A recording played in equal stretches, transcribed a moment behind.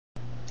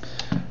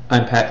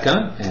I'm Pat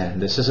Gunn,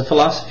 and this is a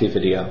philosophy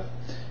video.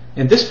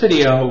 In this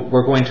video,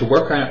 we're going to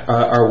work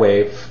our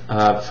way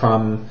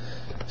from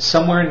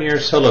somewhere near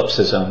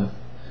solipsism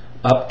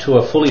up to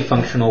a fully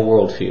functional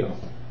worldview.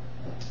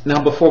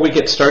 Now, before we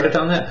get started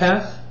on that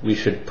path, we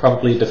should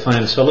probably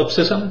define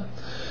solipsism.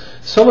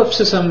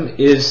 Solipsism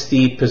is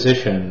the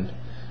position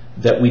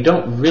that we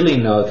don't really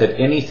know that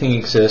anything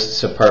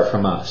exists apart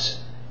from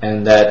us,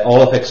 and that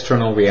all of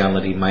external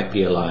reality might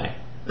be a lie.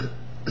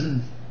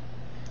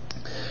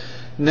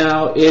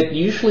 Now, it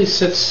usually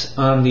sits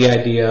on the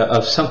idea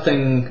of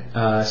something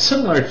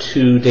similar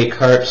to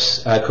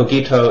Descartes'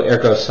 cogito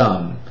ergo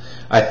sum,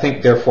 I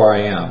think therefore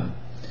I am.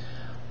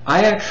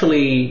 I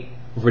actually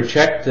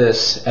reject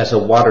this as a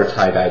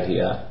watertight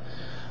idea.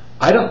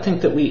 I don't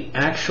think that we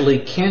actually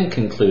can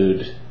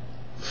conclude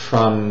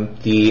from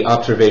the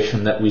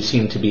observation that we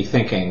seem to be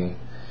thinking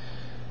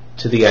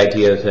to the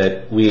idea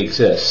that we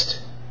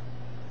exist.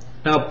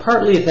 Now,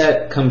 partly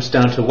that comes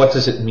down to what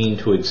does it mean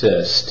to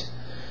exist?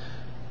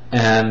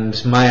 And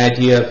my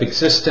idea of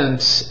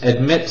existence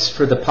admits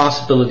for the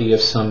possibility of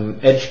some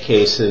edge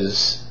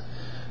cases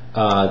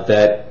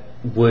that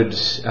would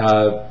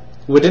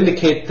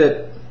indicate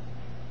that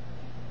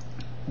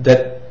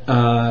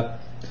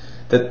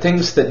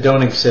things that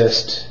don't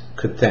exist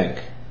could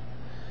think.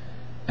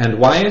 And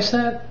why is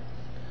that?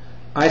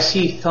 I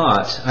see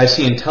thought, I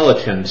see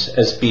intelligence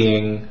as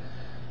being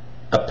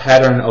a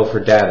pattern over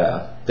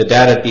data, the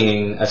data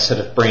being a set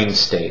of brain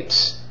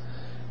states,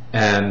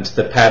 and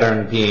the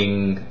pattern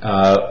being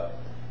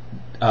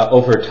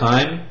over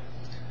time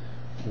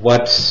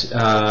what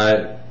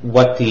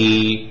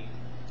the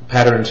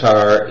patterns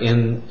are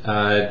in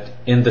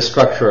the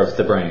structure of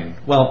the brain.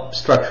 Well,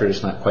 structure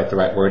is not quite the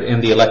right word. In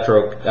the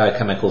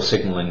electrochemical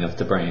signaling of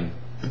the brain.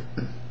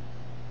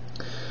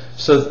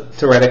 So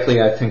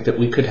theoretically, I think that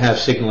we could have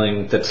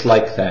signaling that's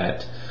like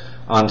that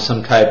on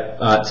some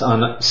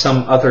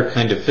other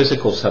kind of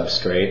physical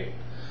substrate,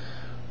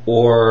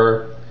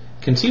 or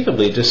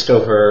conceivably just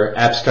over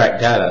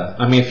abstract data.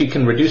 I mean, if you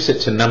can reduce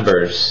it to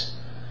numbers,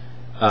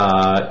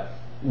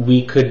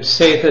 we could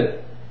say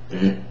that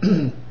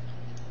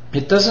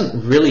it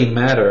doesn't really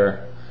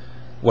matter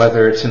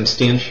whether it's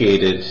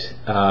instantiated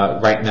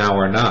right now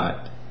or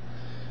not.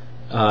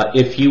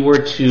 If you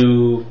were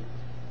to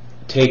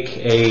take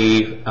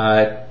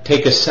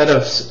a set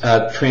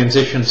of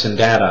transitions in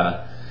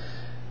data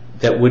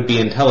that would be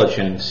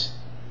intelligent,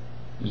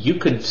 you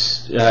could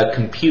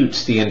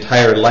compute the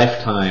entire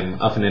lifetime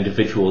of an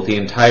individual, the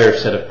entire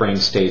set of brain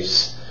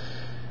states,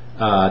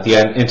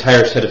 the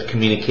entire set of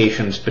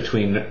communications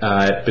between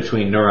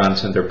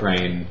neurons in their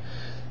brain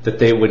that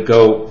they would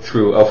go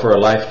through over a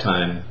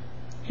lifetime.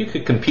 You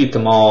could compute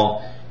them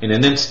all in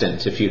an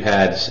instant if you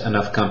had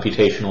enough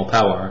computational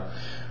power,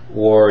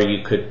 or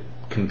you could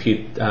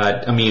compute.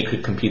 You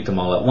could compute them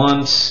all at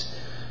once.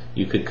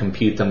 You could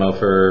compute them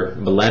over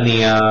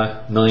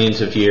millennia,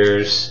 millions of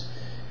years.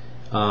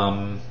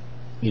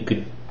 You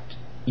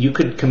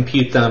could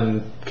compute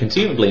them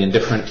conceivably in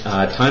different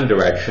time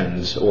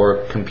directions,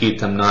 or compute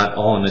them not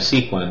all in a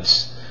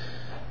sequence.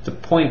 The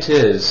point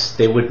is,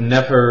 they would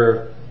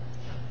never.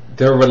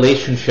 Their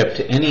relationship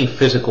to any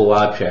physical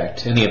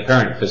object, any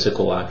apparent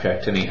physical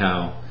object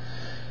anyhow,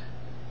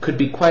 could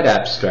be quite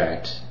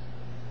abstract.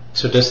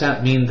 So does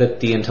that mean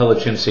that the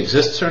intelligence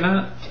exists or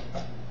not?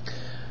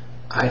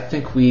 I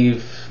think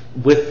we've,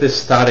 with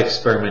this thought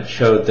experiment,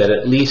 showed that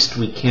at least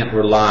we can't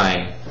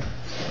rely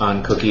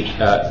on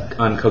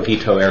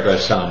cogito ergo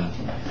sum.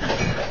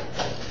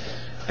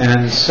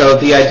 And so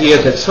the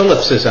idea that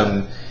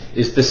solipsism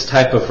is this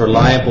type of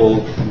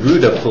reliable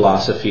root of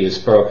philosophy is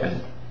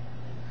broken.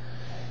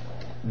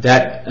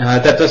 That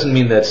doesn't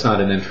mean that it's not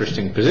an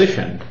interesting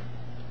position.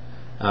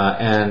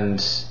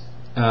 And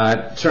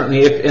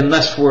certainly,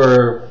 unless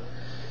we're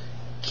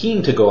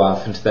keen to go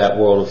off into that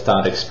world of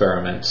thought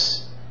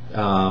experiments,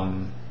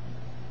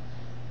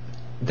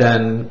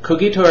 then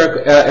cogito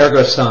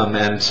ergo sum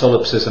and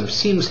solipsism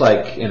seems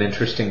like an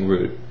interesting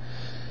route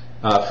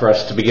for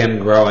us to begin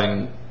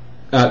growing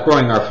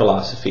our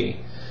philosophy,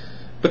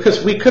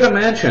 because we could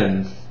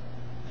imagine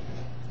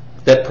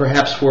that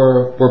perhaps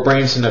we're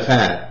brains in a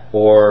vat,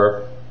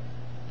 or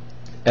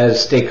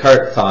as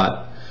Descartes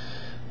thought,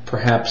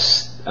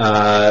 perhaps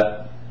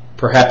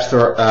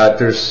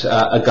there's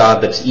a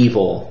God that's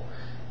evil,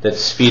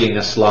 that's feeding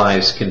us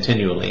lies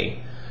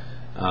continually.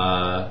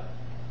 And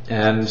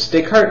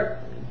Descartes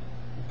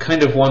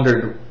kind of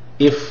wondered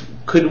if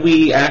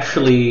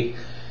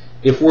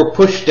we're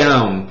pushed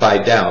down by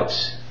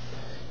doubt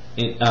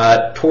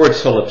towards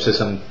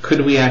solipsism,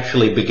 could we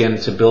actually begin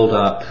to build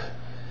up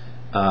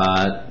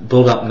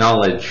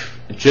knowledge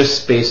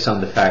just based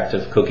on the fact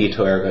of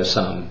cogito ergo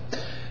sum?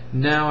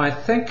 Now, I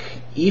think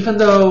even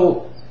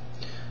though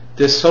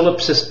this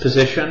solipsist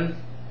position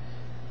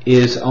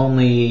is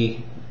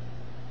only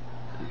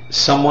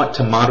somewhat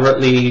to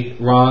moderately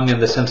wrong in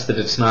the sense that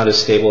it's not as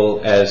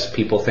stable as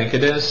people think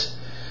it is,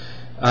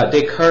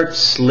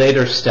 Descartes'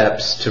 later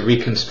steps to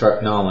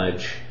reconstruct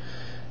knowledge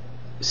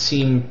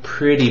seem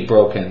pretty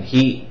broken.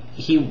 He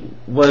he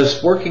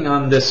was working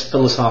on this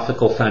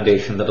philosophical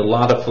foundation that a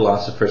lot of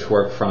philosophers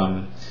work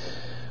from,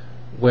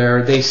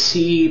 where they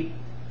see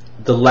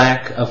the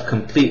lack of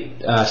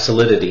complete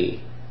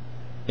solidity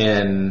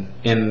in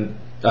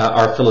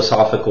our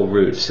philosophical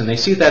roots, and they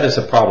see that as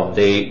a problem.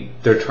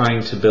 They're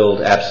trying to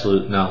build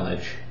absolute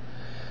knowledge,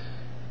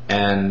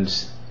 and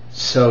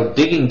so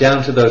digging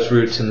down to those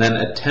roots and then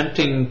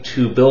attempting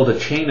to build a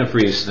chain of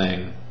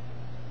reasoning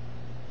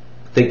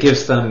that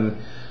gives them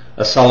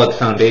a solid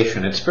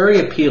foundation. It's very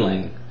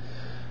appealing.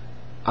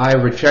 I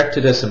reject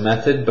it as a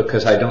method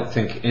because I don't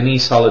think any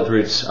solid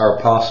roots are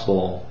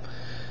possible,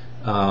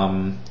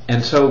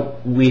 and so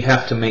we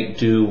have to make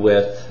do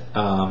with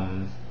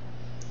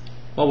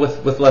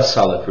with less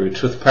solid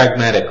roots, with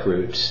pragmatic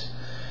roots.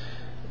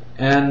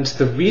 And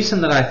the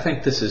reason that I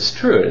think this is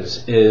true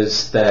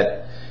is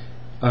that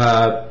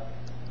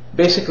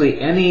basically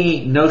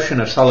any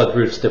notion of solid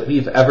roots that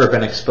we've ever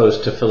been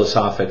exposed to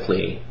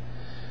philosophically,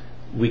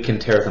 we can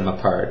tear them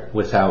apart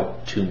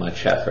without too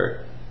much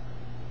effort.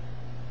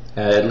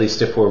 At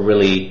least if we're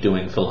really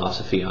doing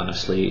philosophy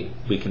honestly,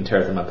 we can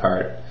tear them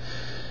apart.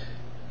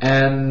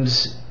 And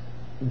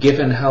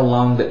given how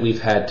long that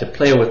we've had to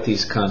play with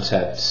these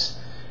concepts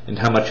and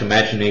how much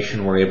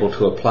imagination we're able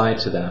to apply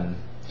to them,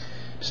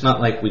 it's not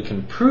like we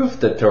can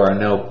prove that there are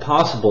no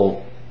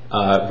possible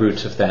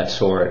roots of that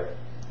sort,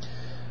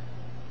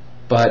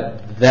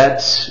 but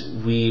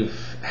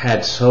we've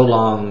had so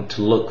long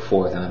to look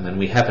for them and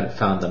we haven't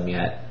found them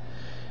yet.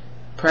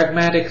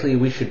 Pragmatically,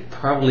 we should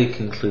probably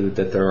conclude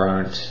that there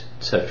aren't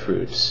such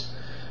roots,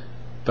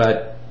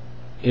 but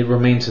it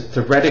remains a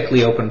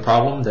theoretically open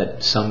problem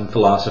that some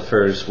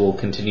philosophers will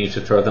continue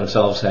to throw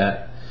themselves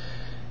at,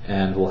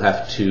 and we'll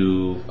have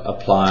to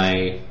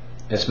apply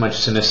as much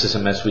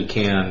cynicism as we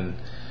can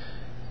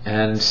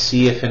and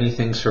see if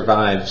anything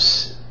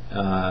survives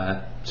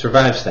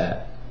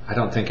that. I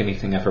don't think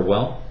anything ever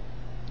will,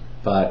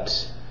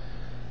 but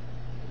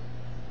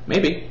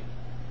maybe.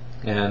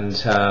 And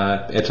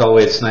it's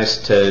always nice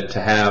to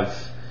have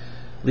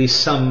at least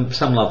some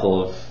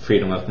level of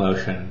freedom of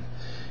motion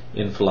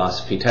in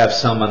philosophy, to have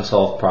some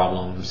unsolved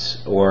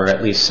problems, or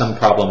at least some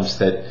problems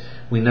that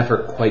we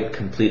never quite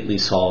completely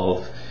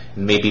solve,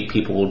 and maybe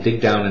people will dig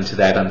down into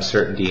that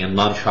uncertainty and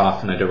launch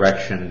off in a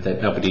direction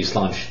that nobody's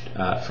launched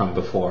from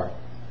before.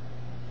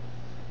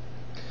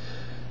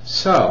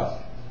 So,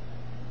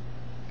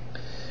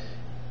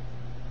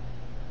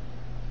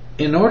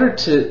 in order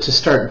to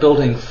start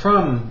building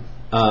from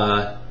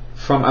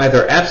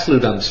either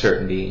absolute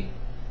uncertainty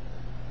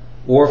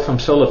or from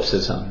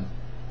solipsism,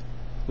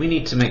 we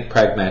need to make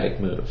pragmatic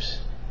moves.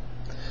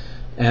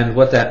 And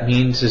what that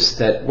means is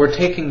that we're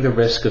taking the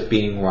risk of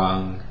being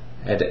wrong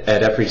at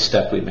every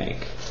step we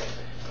make.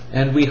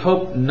 And we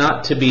hope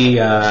not to be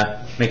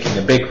making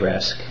a big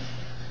risk,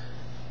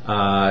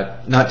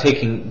 not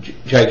taking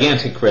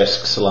gigantic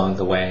risks along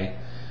the way,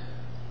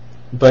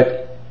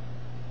 but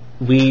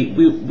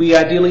we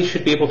ideally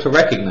should be able to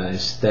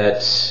recognize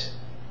that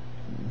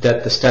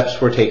the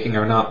steps we're taking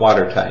are not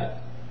watertight,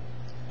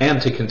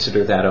 and to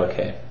consider that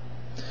okay.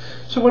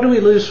 So what do we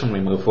lose when we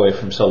move away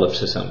from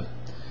solipsism?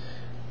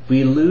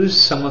 We lose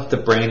some of the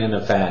brain in a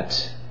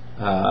vat.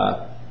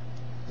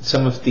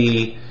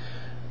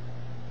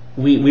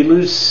 We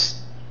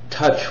lose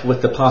touch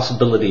with the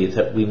possibility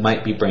that we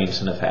might be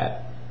brains in a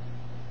vat.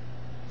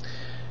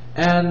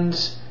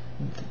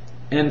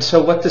 And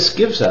so what this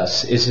gives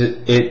us is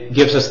it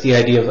gives us the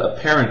idea of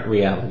apparent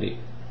reality,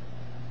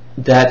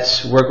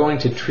 that we're going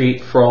to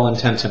treat for all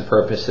intents and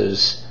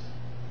purposes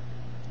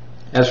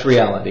as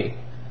reality.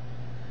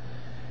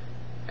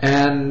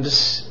 And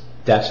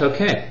that's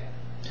okay.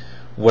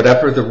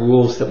 Whatever the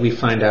rules that we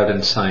find out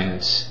in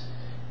science,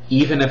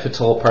 even if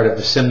it's all part of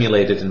a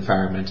simulated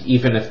environment,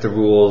 even if the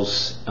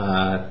rules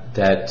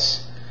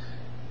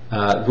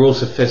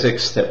rules of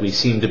physics that we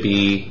seem to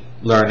be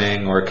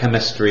learning, or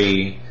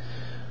chemistry,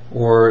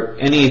 or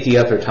any of the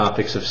other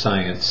topics of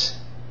science,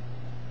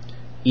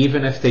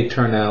 even if they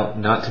turn out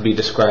not to be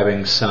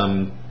describing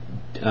some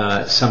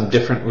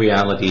different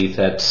reality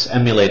that's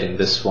emulating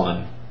this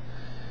one,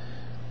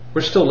 we're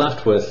still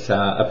left with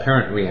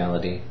apparent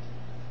reality.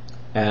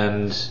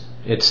 And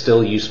it's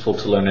still useful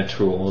to learn its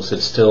rules.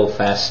 It's still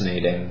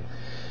fascinating.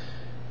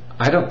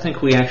 I don't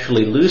think we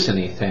actually lose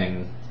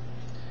anything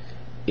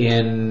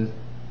in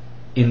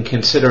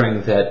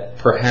considering that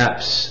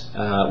perhaps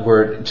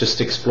we're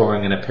just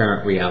exploring an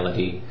apparent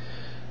reality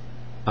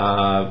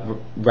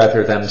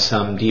rather than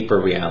some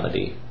deeper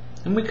reality.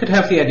 And we could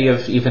have the idea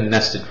of even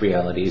nested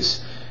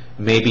realities.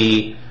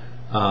 Maybe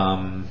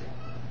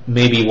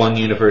one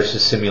universe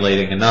is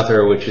simulating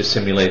another, which is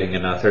simulating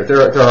another.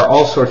 There are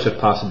all sorts of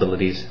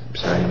possibilities. I'm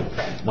sorry,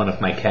 one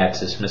of my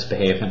cats is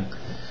misbehaving.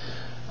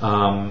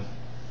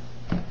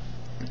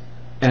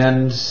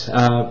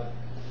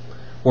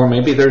 Or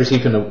maybe there's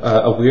even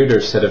a weirder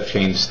set of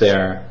chains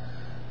there.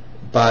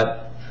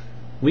 But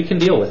we can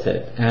deal with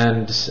it.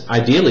 And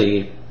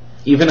ideally,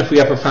 even if we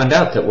ever find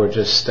out that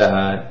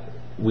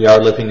we are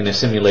living in a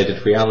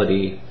simulated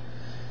reality,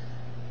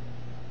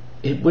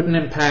 it wouldn't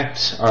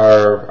impact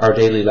our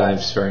daily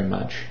lives very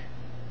much.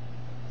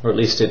 or at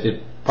least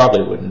it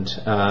probably wouldn't.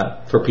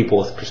 For people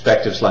with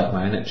perspectives like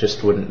mine, it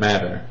just wouldn't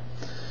matter.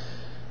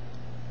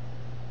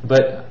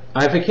 But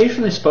I've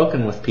occasionally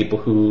spoken with people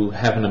who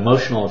have an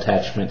emotional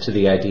attachment to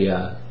the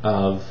idea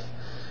of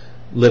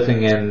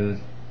living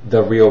in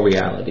the real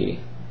reality,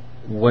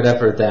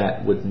 whatever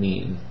that would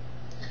mean.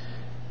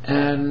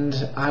 And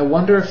I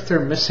wonder if they're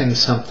missing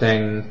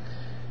something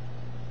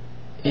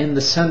in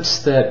the sense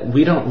that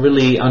we don't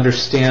really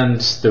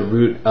understand the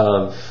root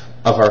of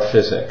our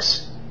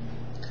physics.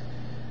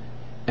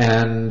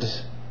 And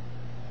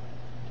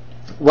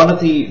one of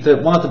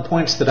the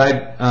points that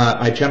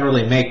I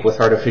generally make with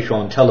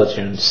artificial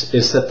intelligence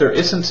is that there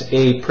isn't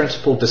a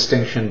principal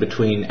distinction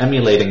between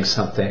emulating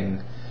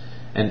something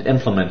and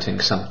implementing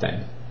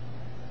something.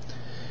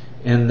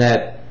 In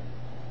that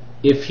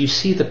if you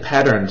see the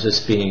patterns as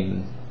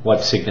being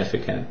what's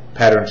significant,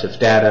 patterns of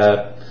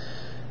data,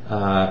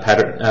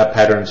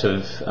 patterns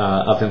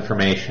of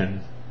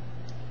information,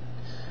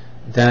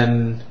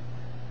 then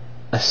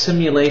a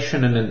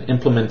simulation and an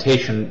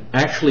implementation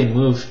actually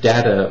move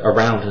data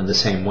around in the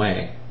same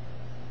way.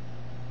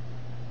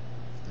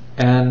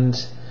 And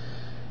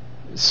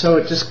so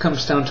it just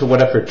comes down to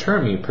whatever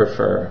term you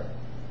prefer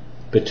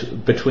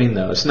between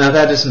those. Now,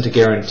 that isn't a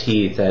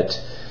guarantee that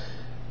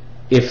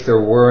if there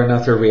were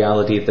another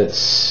reality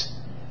that's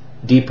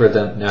deeper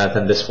than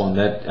this one,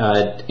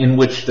 that in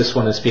which this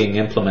one is being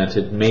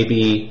implemented,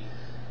 maybe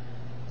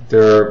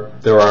there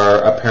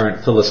are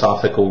apparent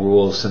philosophical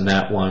rules in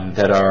that one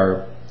that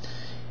are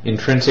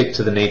intrinsic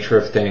to the nature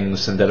of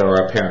things and that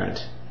are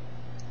apparent.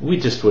 We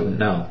just wouldn't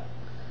know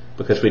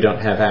because we don't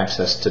have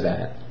access to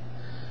that.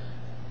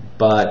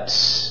 But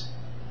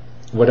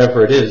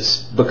whatever it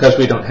is, because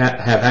we don't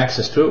have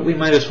access to it, we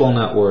might as well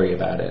not worry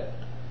about it.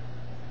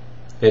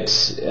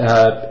 It's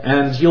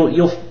and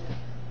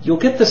you'll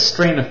get this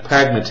strain of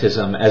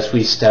pragmatism as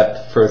we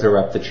step further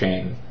up the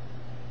chain.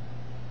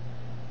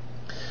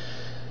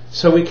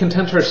 So we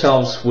content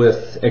ourselves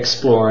with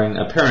exploring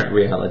apparent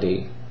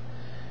reality,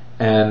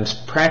 and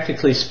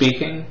practically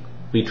speaking,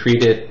 we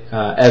treat it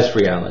as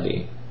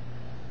reality.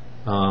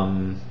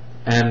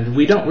 And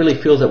we don't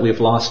really feel that we've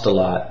lost a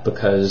lot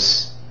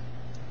because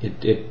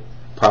it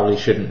probably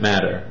shouldn't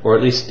matter. Or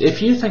at least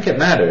if you think it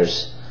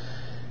matters,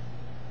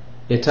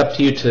 it's up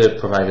to you to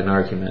provide an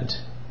argument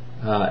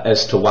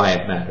as to why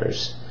it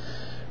matters,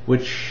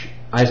 which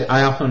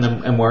I often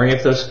am wary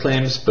of those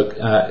claims,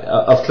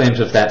 of claims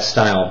of that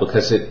style,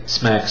 because it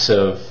smacks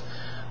of,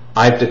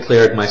 I've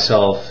declared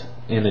myself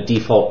in a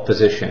default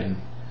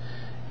position,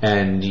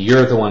 and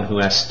you're the one who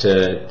has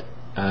to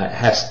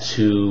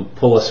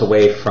pull us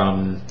away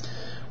from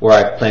where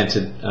I've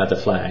planted the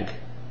flag.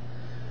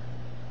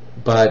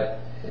 But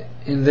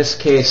in this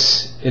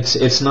case,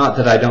 it's not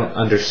that I don't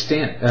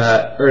understand,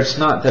 or it's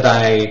not that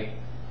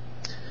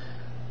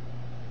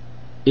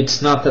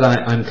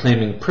I'm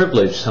claiming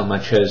privilege so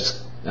much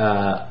as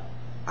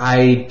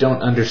I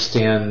don't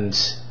understand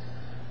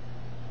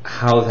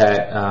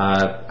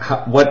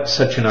what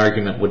such an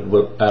argument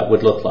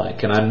would look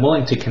like, and I'm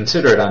willing to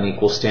consider it on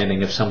equal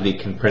standing if somebody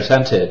can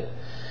present it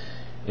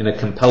in a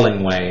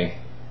compelling way,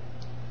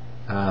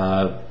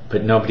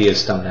 but nobody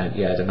has done that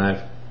yet, and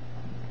I've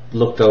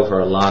looked over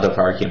a lot of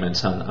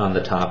arguments on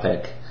the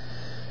topic,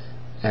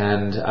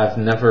 and I've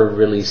never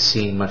really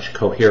seen much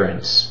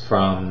coherence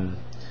from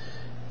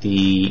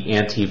the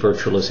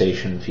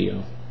anti-virtualization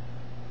view.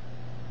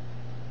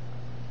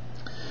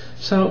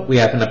 So we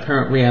have an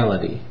apparent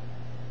reality,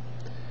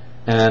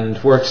 and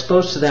we're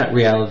exposed to that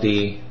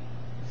reality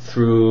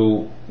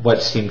through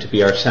what seem to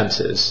be our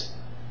senses.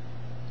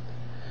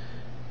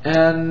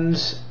 And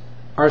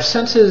our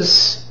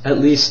senses, at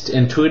least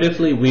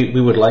intuitively, we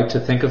would like to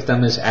think of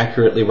them as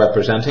accurately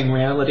representing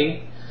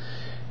reality,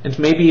 and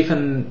maybe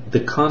even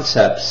the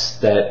concepts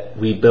that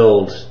we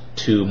build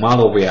to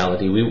model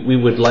reality, we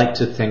would like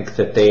to think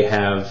that they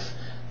have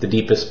the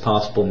deepest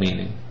possible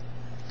meaning.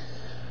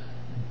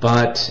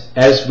 But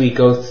as we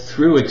go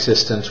through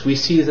existence, we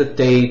see that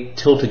they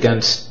tilt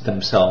against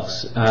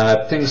themselves.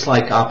 Things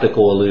like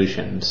optical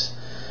illusions,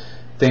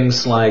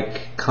 things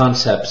like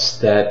concepts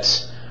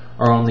that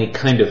are only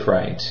kind of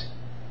right.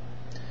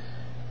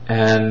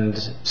 And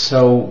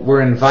so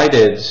we're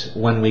invited,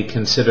 when we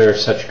consider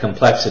such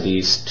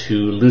complexities, to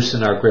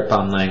loosen our grip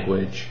on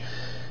language,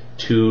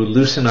 to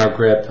loosen our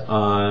grip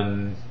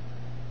on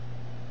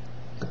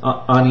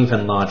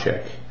even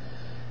logic,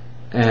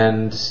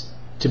 and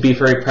to be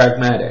very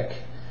pragmatic.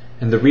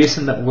 And the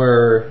reason that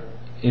we're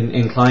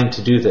inclined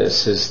to do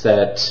this is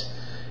that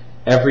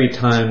every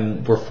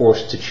time we're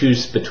forced to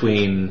choose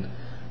between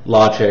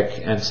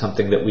logic and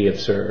something that we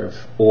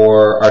observe,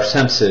 or our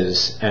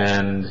senses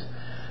and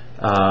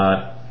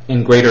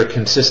in greater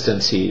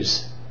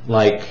consistencies,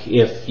 like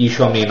if you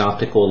show me an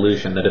optical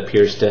illusion that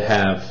appears to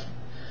have,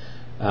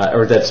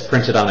 or that's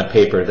printed on a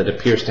paper that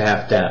appears to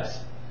have depth,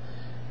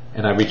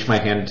 and I reach my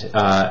hand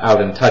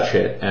out and touch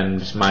it,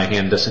 and my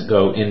hand doesn't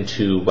go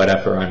into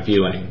whatever I'm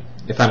viewing.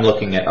 If I'm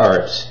looking at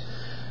art,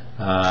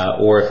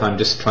 or if I'm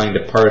just trying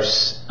to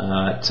parse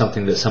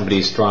something that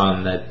somebody's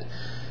drawn that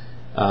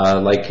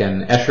like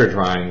an Escher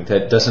drawing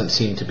that doesn't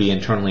seem to be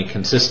internally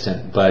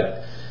consistent,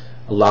 but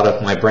a lot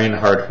of my brain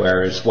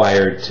hardware is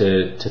wired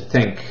to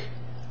think,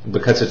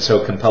 because it's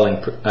so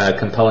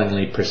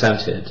compellingly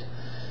presented,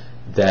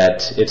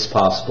 that it's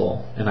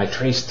possible. And I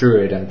trace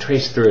through it and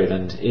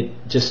it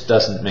just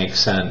doesn't make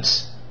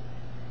sense.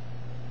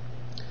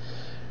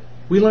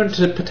 We learn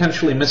to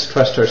potentially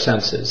mistrust our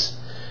senses.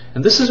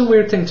 And this is a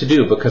weird thing to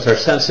do, because our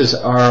senses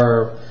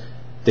are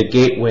the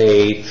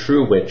gateway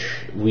through which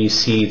we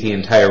see the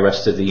entire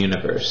rest of the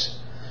universe.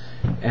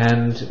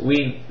 And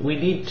we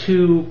need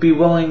to be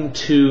willing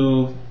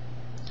to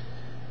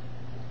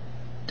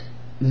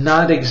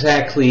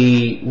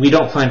we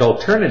don't find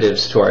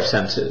alternatives to our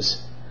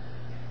senses,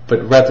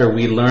 but rather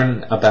we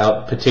learn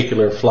about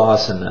particular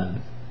flaws in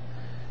them.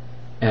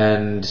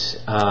 And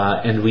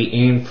we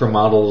aim for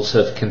models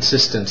of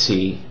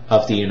consistency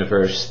of the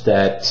universe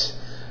that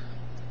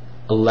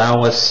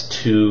allow us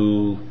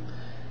to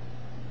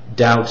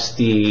doubt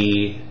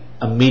the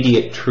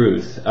immediate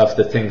truth of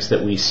the things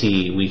that we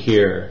see, we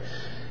hear.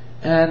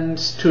 And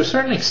to a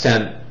certain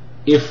extent,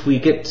 if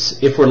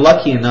we're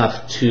lucky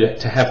enough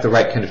to have the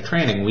right kind of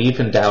training, we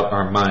even doubt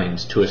our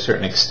minds to a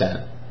certain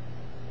extent.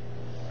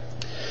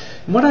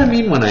 And what I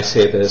mean when I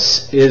say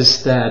this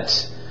is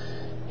that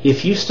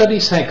if you study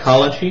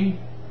psychology,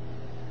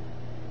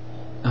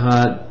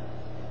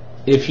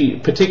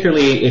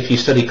 particularly if you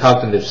study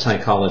cognitive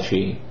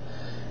psychology,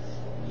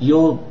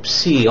 you'll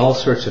see all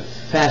sorts of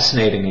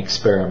fascinating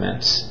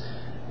experiments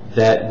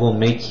that will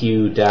make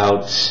you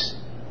doubt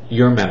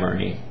your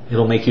memory.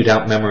 It'll make you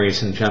doubt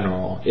memories in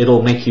general.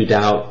 It'll make you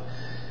doubt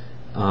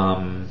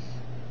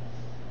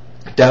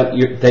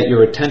that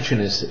your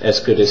attention is as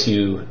good as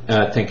you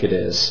think it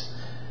is.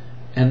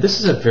 And this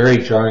is a very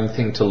jarring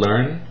thing to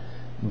learn,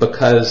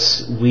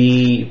 because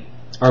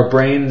our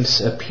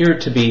brains appear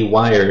to be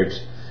wired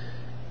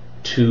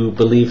to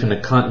believe in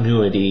a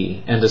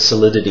continuity and a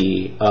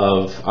solidity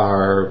of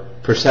our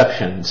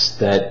perceptions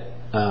that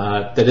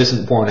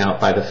isn't borne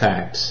out by the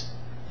facts.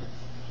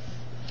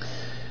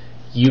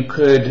 You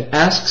could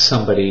ask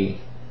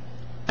somebody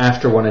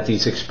after one of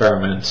these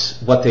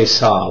experiments what they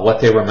saw,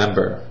 what they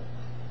remember,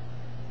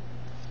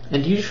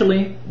 and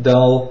usually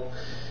they'll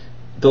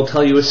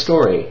tell you a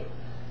story,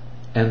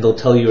 and they'll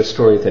tell you a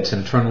story that's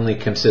internally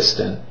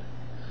consistent.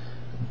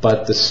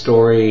 But the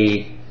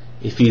story,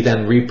 if you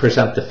then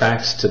represent the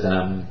facts to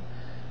them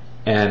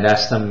and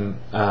ask them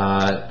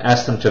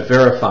to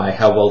verify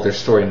how well their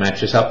story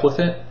matches up with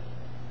it,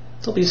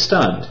 they'll be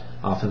stunned.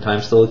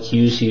 Oftentimes they'll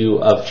accuse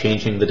you of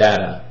changing the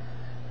data.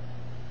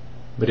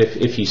 But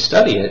if you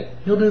study it,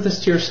 you'll do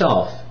this to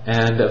yourself,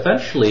 and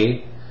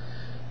eventually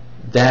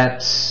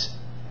that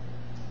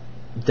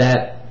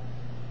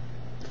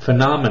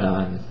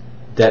phenomenon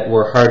that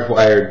we're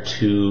hardwired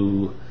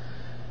to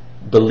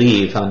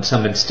believe on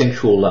some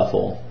instinctual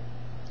level,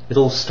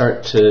 it'll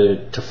start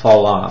to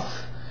fall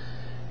off.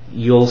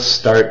 You'll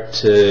start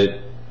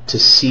to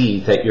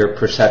see that your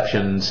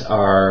perceptions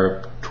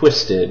are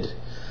twisted.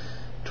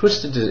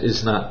 Twisted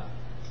is not,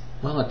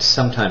 well, it's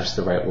sometimes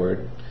the right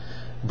word,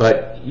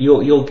 but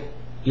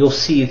you'll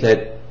see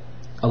that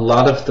a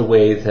lot of the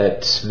way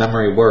that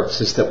memory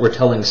works is that we're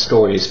telling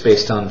stories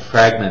based on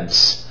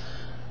fragments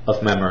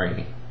of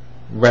memory,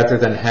 rather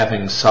than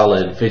having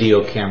solid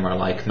video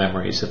camera-like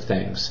memories of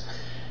things.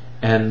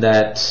 And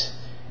that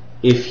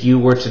if you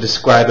were to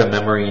describe a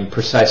memory in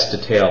precise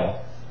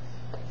detail,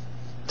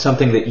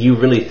 something that you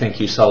really think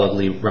you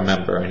solidly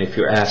remember, and if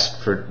you're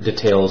asked for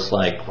details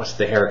like what's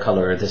the hair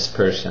color of this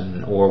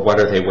person, or what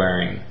are they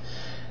wearing,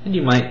 and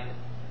you might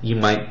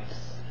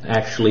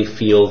actually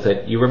feel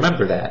that you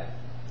remember that.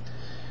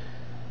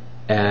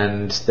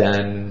 And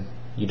then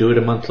you do it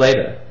a month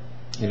later,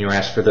 and you're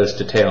asked for those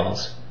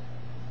details,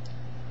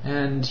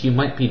 and you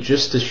might be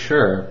just as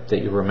sure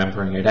that you're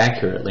remembering it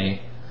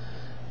accurately,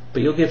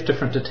 but you'll give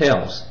different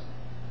details.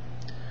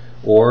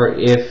 Or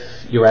if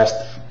you're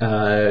asked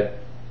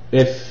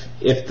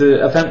if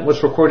the event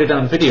was recorded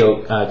on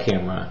video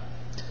camera,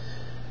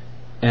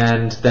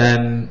 and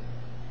then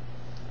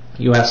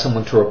you ask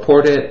someone to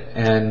report it,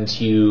 and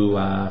you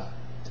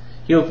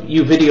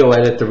video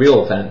edit the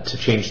real event to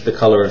change the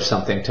color of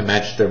something to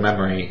match their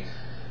memory,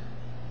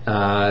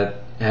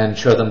 and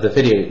show them the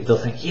video, they'll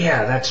think,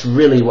 yeah, that's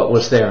really what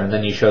was there, and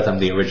then you show them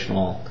the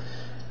original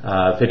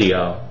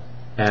video,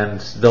 and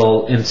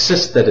they'll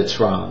insist that it's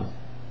wrong.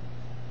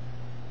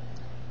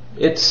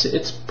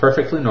 It's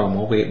perfectly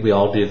normal. We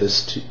all do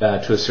this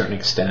to a certain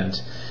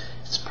extent.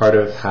 It's part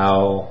of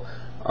how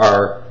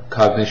our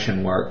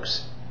cognition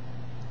works,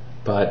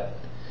 but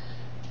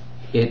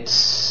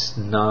it's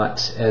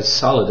not as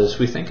solid as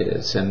we think it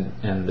is,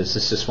 and this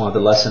is just one of the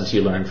lessons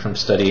you learn from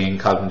studying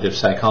cognitive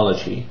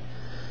psychology.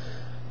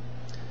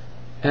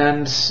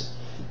 And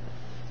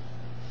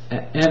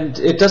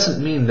it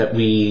doesn't mean that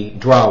we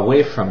draw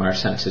away from our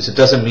senses. It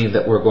doesn't mean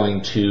that we're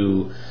going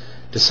to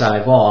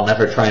decide, well, I'll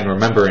never try and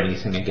remember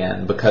anything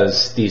again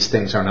because these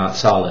things are not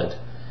solid.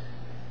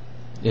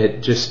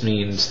 It just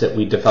means that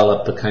we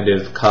develop a kind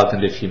of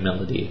cognitive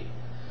humility.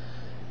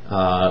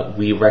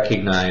 We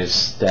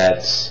recognize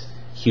that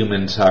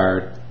humans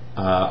are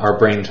our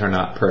brains are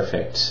not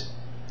perfect,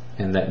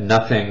 and that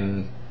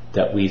nothing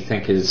that we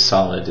think is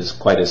solid is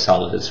quite as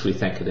solid as we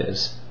think it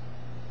is.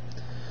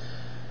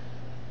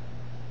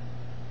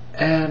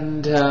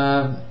 And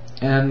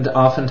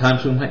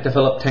oftentimes we might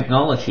develop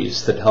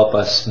technologies that help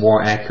us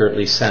more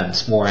accurately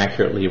sense, more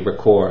accurately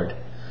record,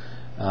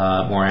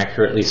 more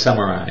accurately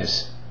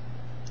summarize.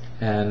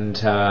 And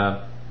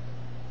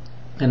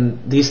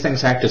these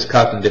things act as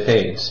cognitive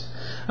aids.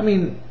 I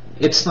mean,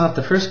 it's not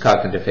the first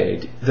cognitive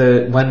aid.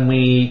 When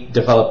we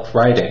developed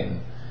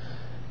writing,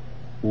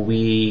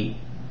 we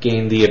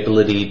gained the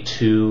ability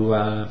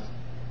to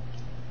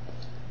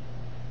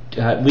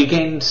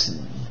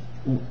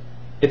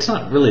it's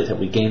not really that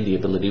we gained the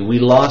ability. We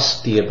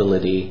lost the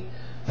ability,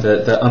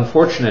 the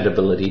unfortunate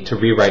ability to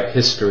rewrite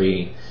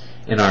history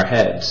in our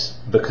heads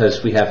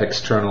because we have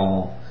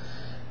external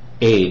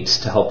aids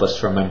to help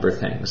us remember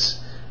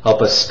things,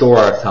 help us store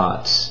our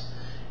thoughts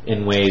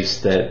in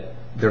ways that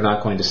they're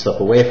not going to slip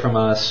away from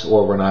us,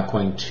 or we're not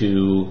going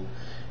to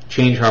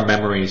change our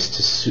memories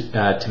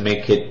to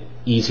make it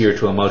easier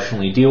to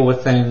emotionally deal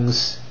with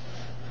things.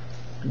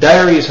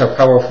 Diaries are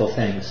powerful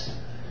things,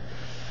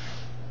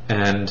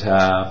 and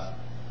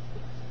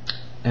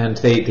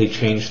they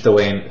change the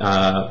way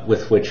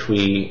with which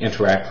we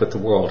interact with the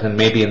world. And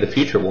maybe in the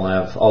future we'll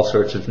have all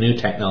sorts of new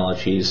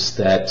technologies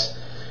that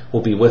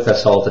will be with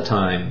us all the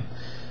time.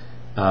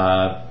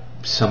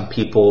 Some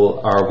people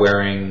are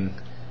wearing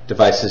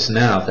devices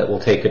now that will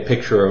take a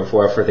picture of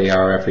wherever they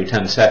are every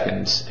 10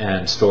 seconds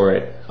and store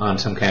it on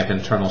some kind of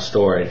internal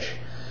storage.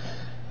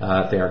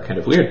 They are kind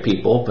of weird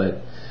people,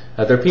 but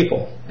they're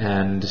people.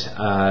 And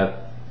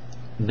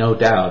no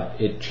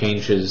doubt it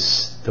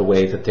changes the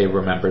way that they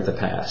remember the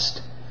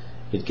past.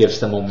 It gives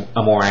them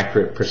a more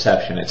accurate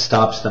perception. It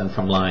stops them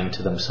from lying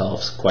to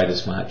themselves quite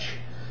as much.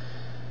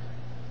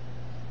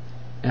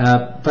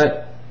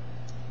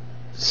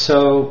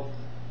 So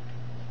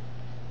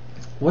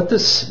what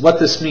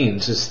this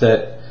means is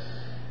that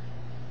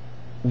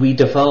we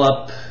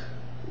develop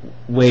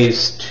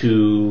ways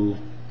to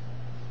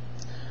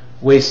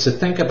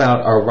think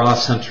about our raw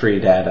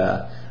sensory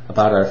data,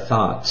 about our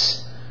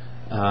thoughts,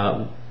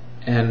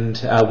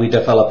 and we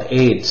develop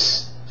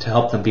aids to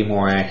help them be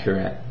more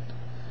accurate.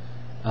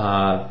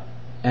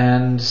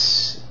 And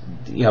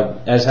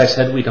as I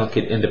said, we don't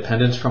get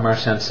independence from our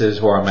senses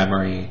or our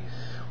memory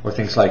or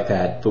things like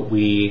that, but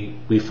we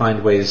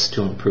find ways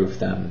to improve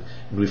them,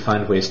 and we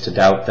find ways to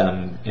doubt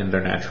them in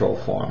their natural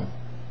form.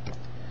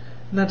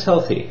 And that's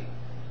healthy.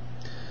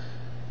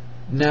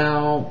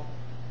 Now,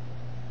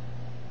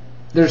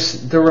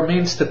 there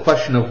remains the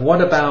question of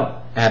what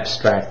about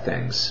abstract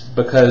things?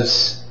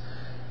 Because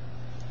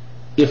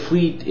if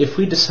we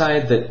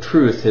decide that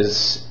truth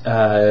is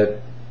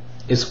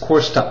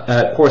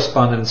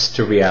correspondence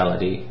to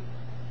reality,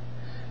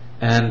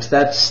 and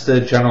that's the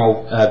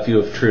general view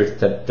of truth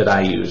that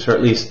I use, or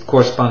at least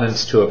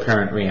correspondence to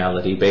apparent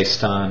reality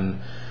based on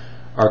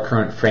our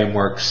current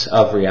frameworks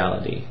of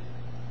reality,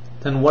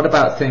 then what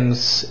about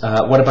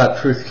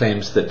truth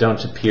claims that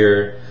don't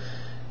appear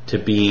to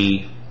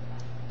be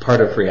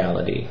part of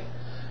reality,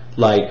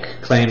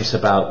 like claims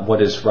about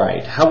what is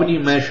right? How would you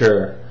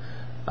measure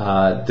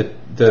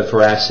the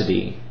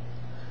veracity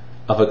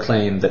of a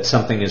claim that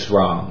something is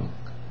wrong,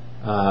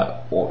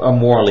 or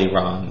morally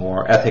wrong,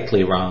 or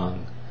ethically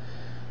wrong,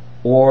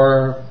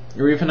 or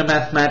even a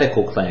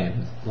mathematical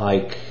claim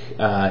like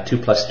 2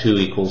 plus 2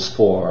 equals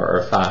 4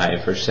 or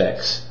 5 or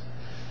 6?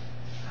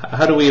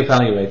 How do we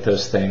evaluate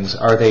those things?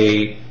 Are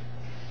they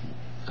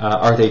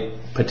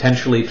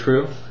potentially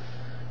true?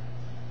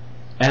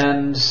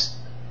 And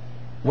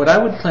what I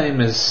would claim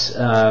is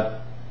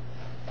that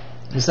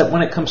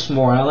when it comes to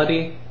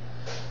morality,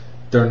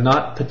 they're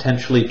not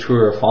potentially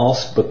true or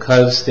false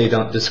because they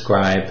don't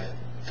describe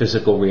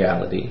physical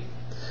reality.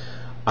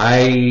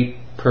 I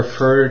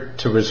prefer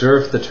to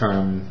reserve the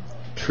term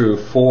true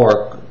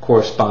for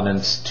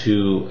correspondence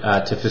to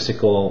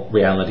physical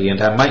reality,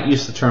 and I might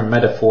use the term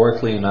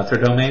metaphorically in other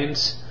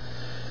domains,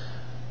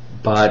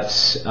 but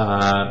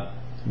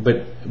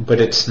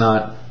it's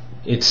not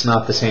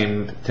the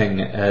same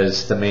thing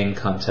as the main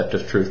concept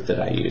of truth that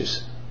I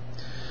use.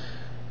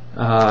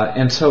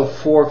 And so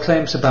for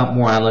claims about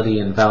morality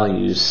and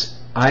values,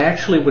 I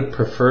actually would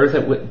prefer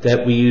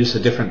that we use a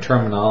different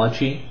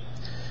terminology.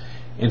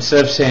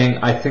 Instead of saying,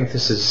 I think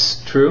this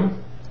is true,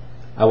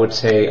 I would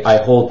say,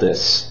 I hold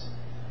this.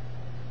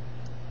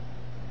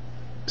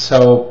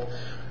 So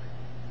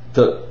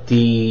the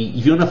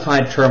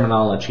unified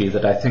terminology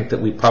that I think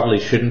that we probably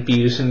shouldn't be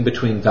using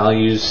between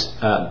value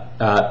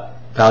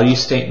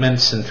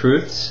statements and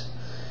truths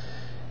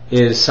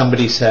is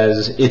somebody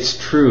says, it's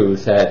true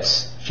that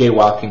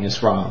jaywalking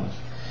is wrong.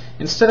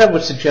 Instead, I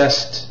would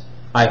suggest,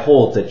 I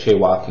hold that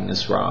jaywalking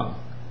is wrong.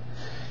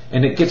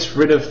 And it gets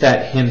rid of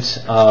that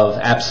hint of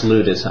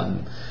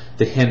absolutism,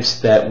 the hint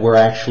that we're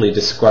actually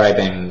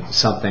describing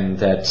something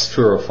that's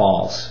true or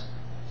false.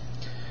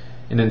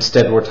 And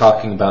instead we're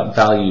talking about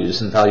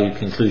values and value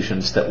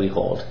conclusions that we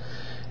hold.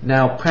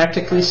 Now,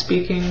 practically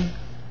speaking,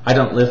 I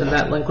don't live in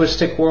that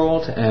linguistic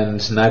world,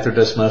 and neither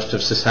does most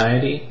of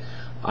society,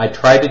 I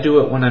try to do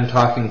it when I'm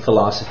talking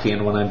philosophy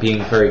and when I'm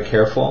being very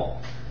careful,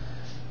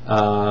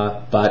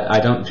 but I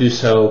don't do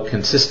so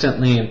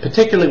consistently, and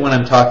particularly when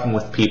I'm talking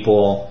with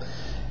people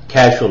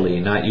casually,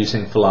 not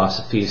using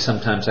philosophy.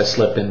 Sometimes I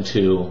slip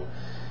into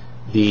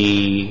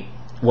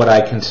what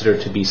I consider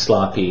to be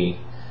sloppy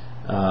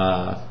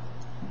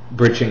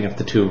bridging of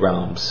the two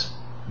realms,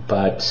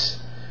 but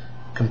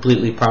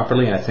completely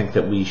properly, I think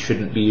that we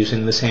shouldn't be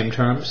using the same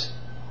terms.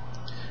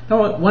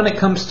 Now, when it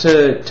comes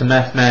to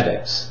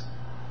mathematics,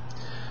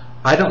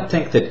 I don't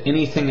think that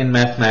anything in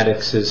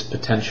mathematics is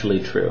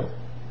potentially true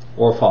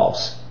or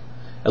false,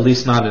 at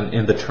least not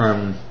in the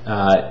term,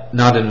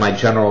 not in my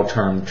general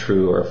term,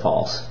 true or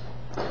false.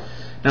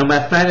 Now,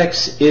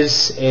 mathematics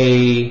is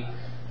a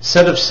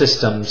set of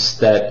systems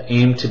that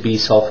aim to be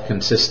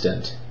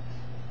self-consistent,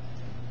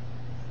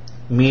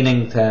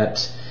 meaning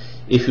that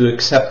if you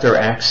accept their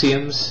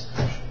axioms,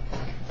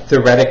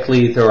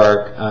 theoretically there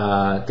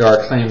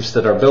are claims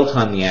that are built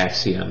on the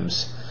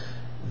axioms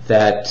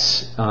that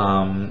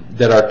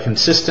are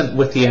consistent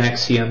with the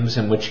axioms,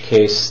 in which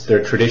case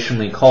they're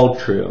traditionally called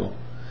true,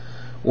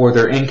 or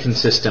they're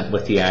inconsistent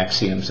with the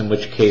axioms, in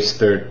which case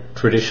they're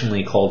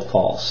traditionally called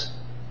false.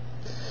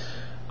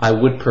 I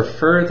would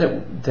prefer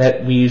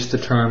that we use the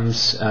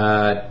terms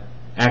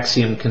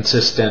axiom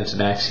consistent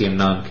and axiom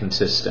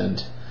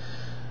non-consistent,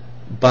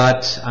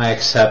 but I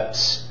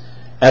accept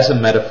as a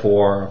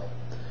metaphor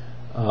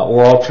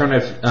or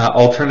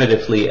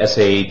alternatively as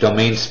a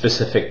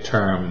domain-specific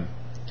term,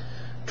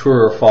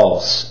 true or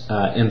false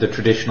in the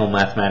traditional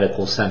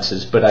mathematical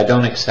senses, but I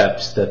don't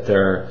accept that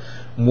they're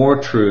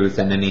more true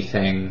than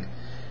anything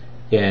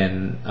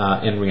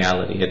in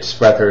reality. It's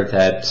rather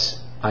that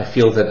I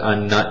feel that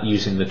I'm not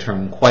using the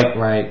term quite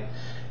right,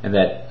 and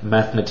that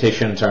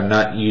mathematicians are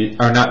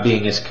not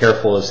being as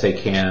careful as they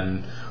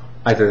can.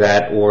 Either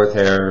that, or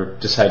they're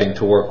deciding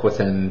to work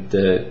within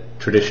the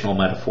traditional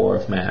metaphor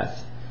of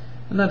math,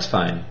 and that's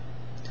fine.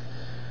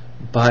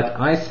 But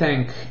I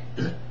think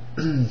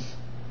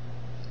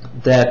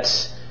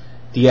that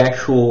the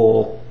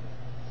actual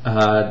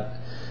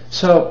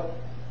so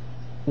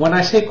when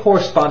I say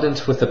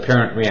correspondence with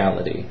apparent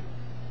reality,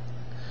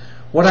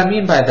 what I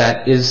mean by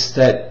that is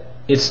that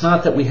it's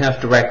not that we have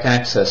direct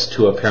access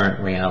to apparent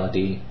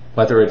reality,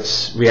 whether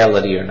it's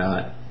reality or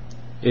not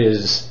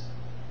is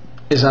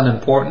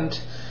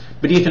unimportant,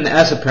 but even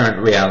as apparent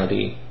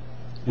reality,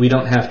 we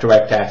don't have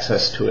direct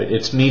access to it.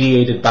 It's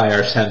mediated by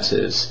our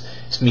senses,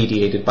 it's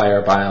mediated by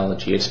our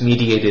biology, it's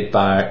mediated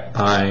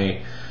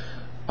by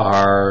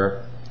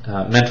our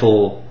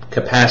mental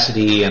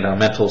capacity and our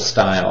mental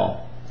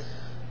style.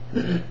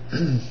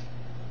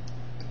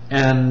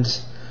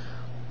 And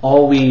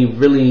all we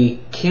really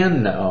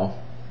can know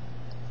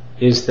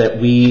is that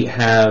we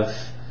have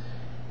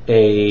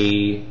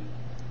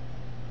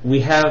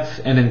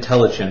an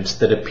intelligence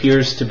that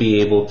appears to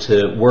be able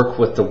to work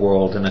with the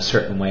world in a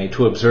certain way,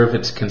 to observe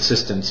its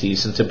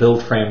consistencies, and to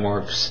build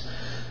frameworks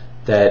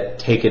that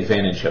take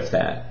advantage of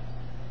that.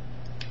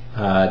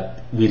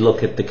 We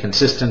look at the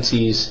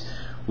consistencies,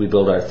 we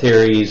build our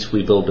theories,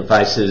 we build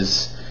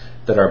devices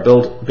that are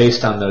built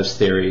based on those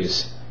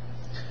theories.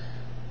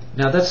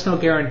 Now, that's no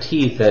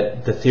guarantee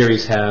that the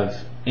theories have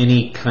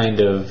any kind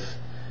of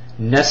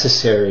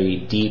necessary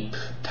deep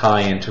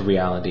tie into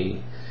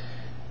reality.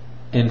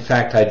 In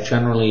fact, I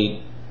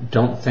generally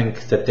don't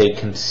think that they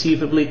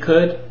conceivably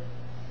could,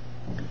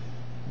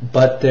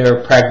 but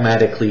they're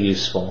pragmatically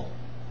useful.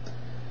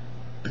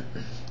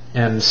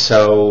 And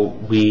so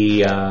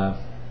we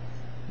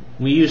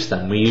use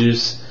them. We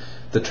use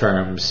the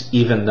terms,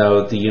 even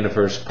though the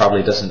universe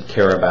probably doesn't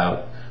care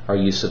about our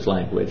use of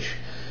language.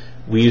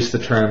 We use the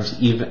terms,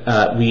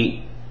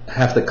 we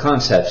have the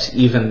concepts,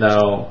 even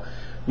though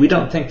we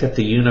don't think that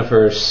the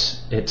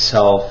universe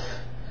itself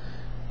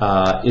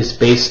is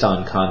based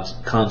on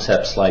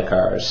concepts like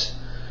ours.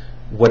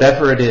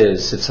 Whatever it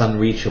is, it's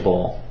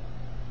unreachable.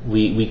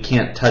 We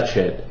can't touch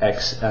it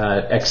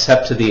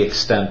except to the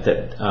extent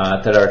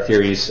that our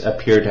theories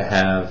appear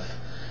to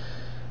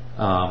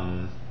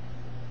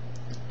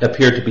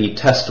be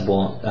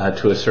testable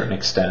to a certain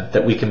extent.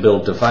 That we can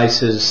build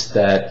devices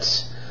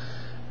that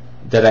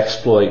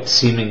exploit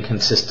seeming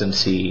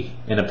consistency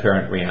in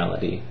apparent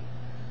reality.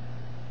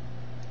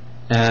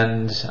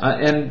 And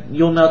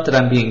you'll note that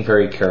I'm being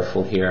very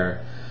careful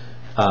here,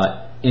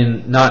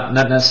 in not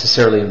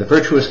necessarily in the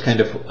virtuous kind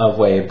of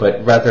way,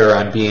 but rather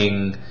I'm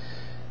being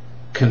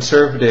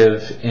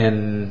conservative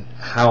in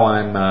how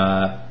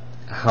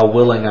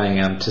willing I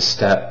am to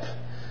step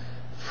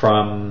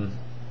from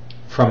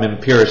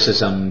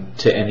empiricism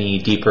to any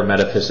deeper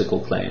metaphysical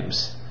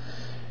claims.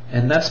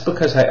 And that's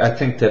because I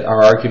think that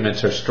our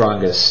arguments are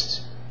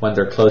strongest when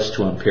they're close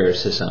to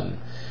empiricism,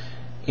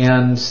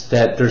 and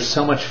that there's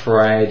so much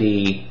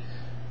variety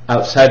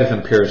outside of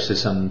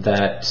empiricism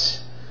that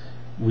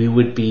we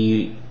would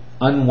be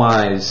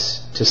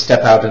unwise to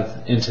step out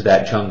into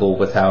that jungle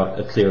without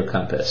a clear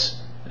compass,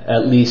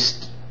 at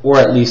least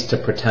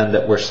to pretend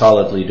that we're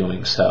solidly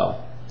doing so.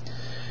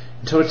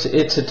 So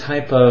it's a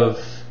type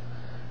of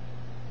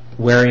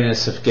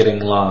wariness of getting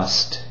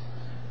lost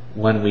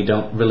when we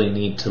don't really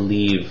need to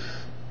leave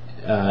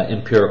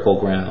empirical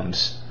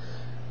grounds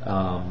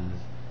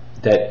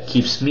that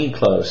keeps me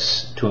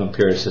close to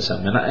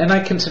empiricism. And I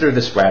consider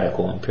this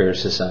radical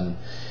empiricism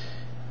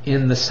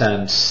in the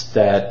sense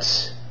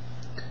that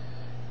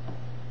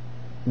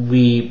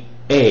we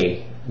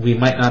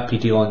might not be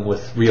dealing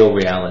with real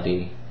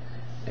reality,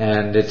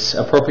 and it's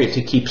appropriate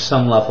to keep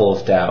some level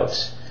of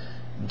doubt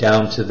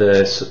down to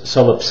the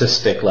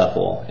solipsistic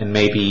level, and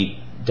maybe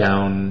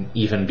down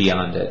even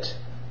beyond it,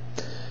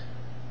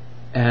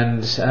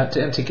 and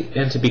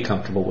to be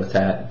comfortable with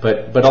that,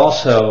 but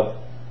also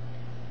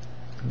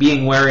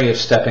being wary of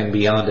stepping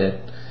beyond it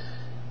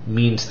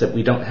means that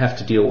we don't have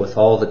to deal with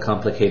all the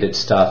complicated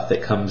stuff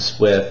that comes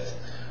with,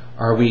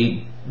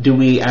 do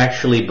we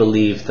actually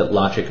believe that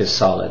logic is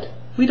solid?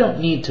 We don't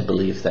need to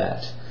believe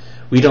that.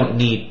 We don't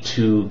need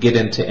to get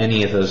into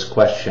any of those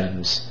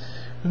questions.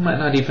 We might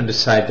not even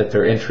decide that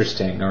they're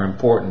interesting or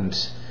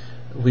important.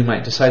 We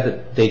might decide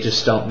that they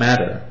just don't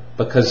matter,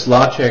 because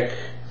logic,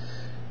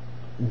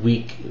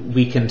 we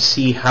can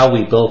see how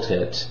we built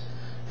it.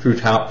 Through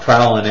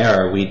trial and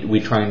error, we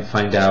try and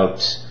find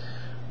out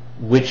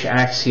which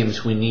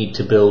axioms we need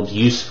to build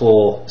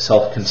useful,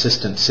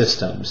 self-consistent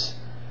systems,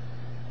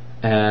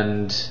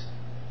 and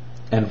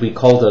we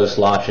call those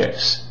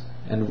logics.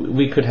 And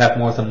we could have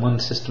more than one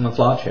system of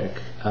logic.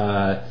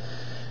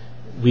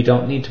 We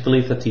don't need to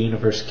believe that the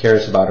universe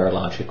cares about our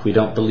logic. We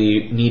don't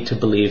need to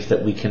believe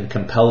that we can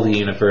compel the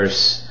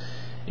universe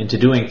into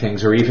doing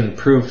things, or even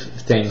prove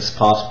things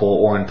possible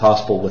or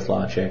impossible with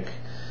logic.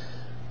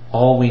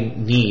 All we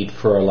need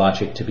for our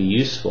logic to be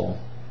useful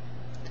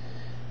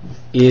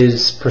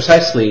is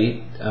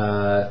precisely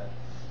that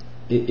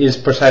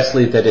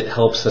it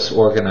helps us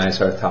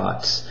organize our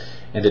thoughts,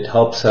 and it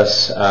helps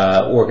us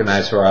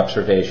organize our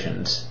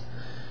observations.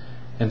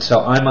 And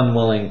so I'm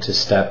unwilling to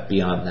step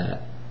beyond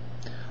that.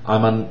 I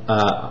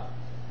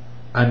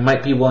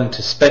might be willing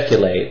to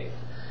speculate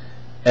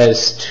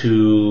as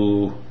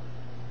to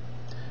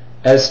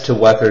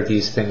whether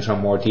these things are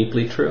more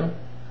deeply true,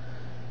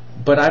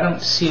 but I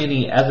don't see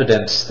any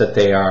evidence that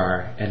they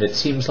are, and it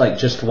seems like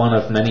just one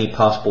of many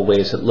possible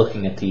ways of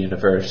looking at the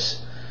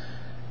universe.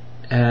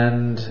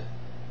 And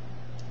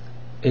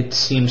it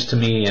seems to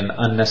me an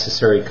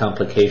unnecessary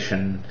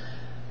complication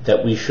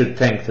that we should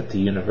think that the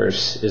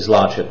universe is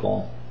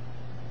logical.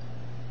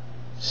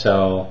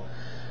 So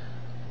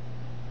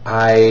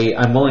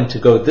I'm willing to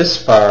go this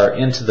far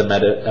into the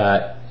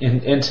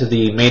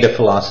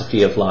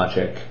meta-philosophy of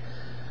logic.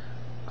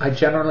 I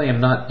generally am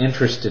not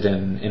interested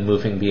in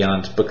moving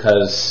beyond,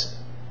 because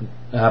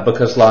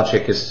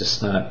logic is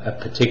just not a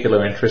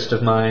particular interest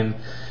of mine,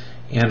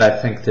 and I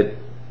think that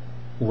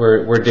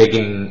we're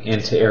digging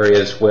into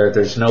areas where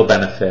there's no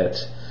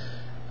benefit,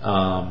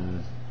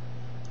 well,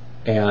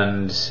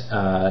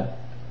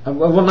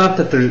 not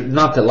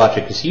that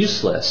logic is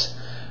useless,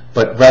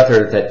 but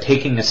rather that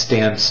taking a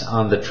stance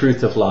on the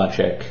truth of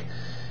logic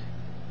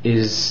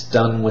is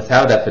done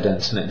without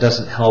evidence, and it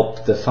doesn't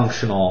help the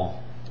functional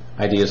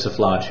ideas of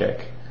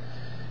logic.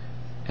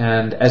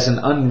 And as an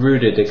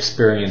unrooted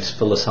experience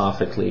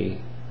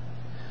philosophically,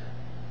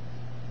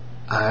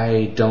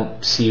 I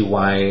don't see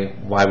why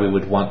we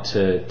would want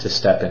to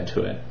step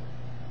into it.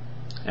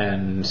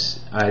 And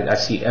I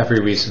see every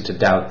reason to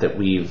doubt that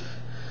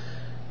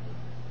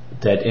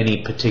any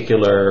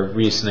particular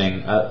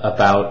reasoning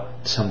about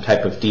some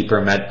type of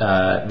deeper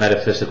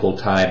metaphysical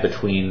tie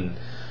between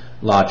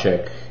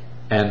logic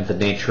and the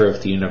nature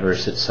of the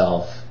universe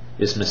itself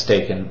is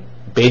mistaken,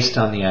 based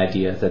on the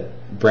idea that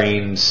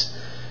brains,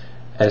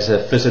 as a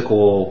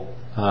physical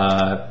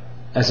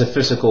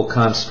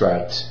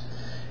construct,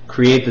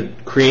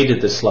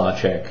 created this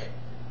logic.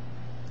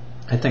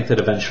 I think that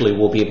eventually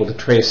we'll be able to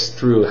trace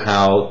through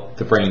how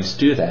the brains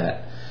do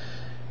that,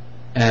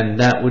 and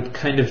that would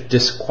kind of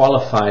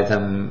disqualify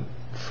them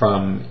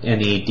from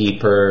any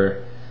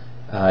deeper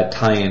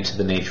tie into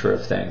the nature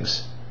of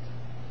things.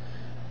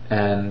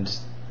 And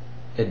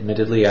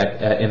admittedly,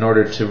 in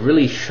order to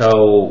really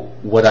show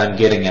what I'm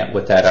getting at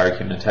with that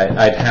argument,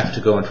 I'd have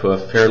to go into a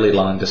fairly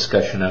long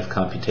discussion of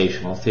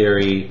computational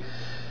theory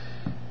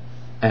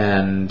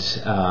and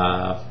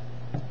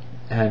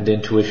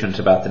intuitions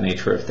about the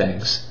nature of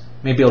things.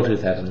 Maybe I'll do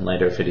that in a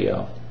later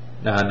video,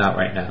 not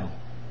right now.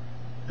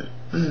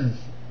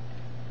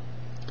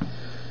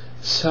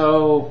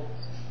 So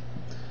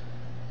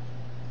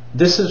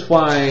this is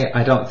why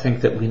I don't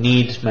think that we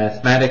need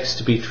mathematics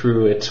to be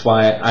true. It's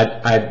why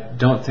I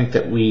don't think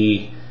that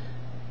we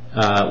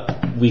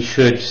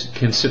should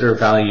consider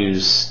value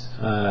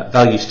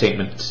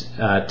statements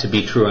to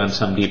be true on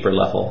some deeper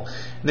level.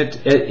 And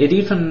it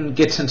even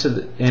gets into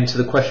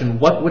the question: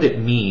 what would it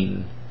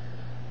mean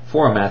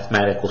for a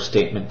mathematical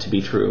statement to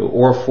be true,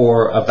 or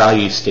for a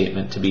value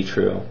statement to be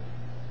true?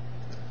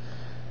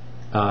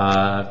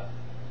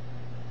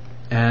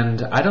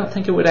 And I don't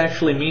think it would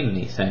actually mean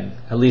anything,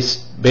 at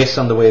least based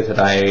on the way that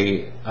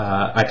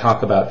I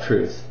talk about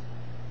truth.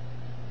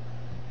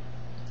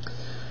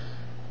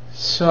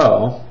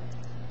 So,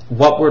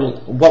 what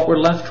we're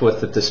left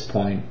with at this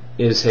point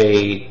is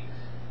a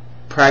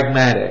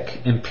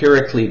pragmatic,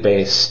 empirically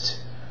based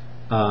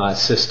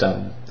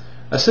system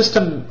a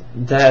system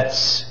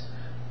that's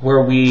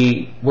where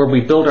we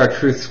build our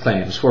truth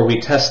claims, where we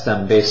test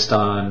them based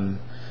on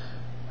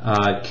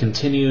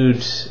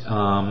continued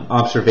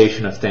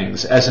observation of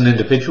things as an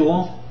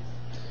individual,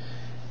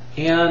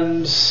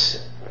 and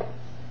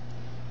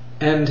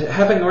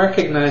having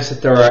recognized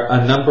that there are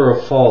a number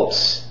of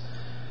faults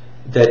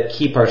that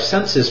keep our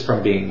senses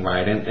from being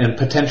right, and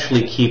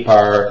potentially keep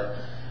our,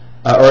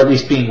 or at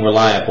least being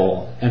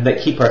reliable, and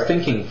that keep our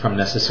thinking from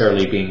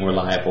necessarily being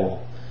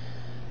reliable,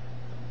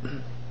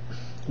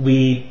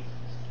 we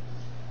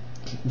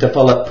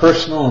develop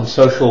personal and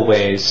social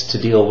ways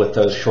to deal with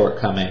those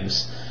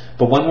shortcomings.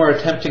 But when we're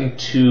attempting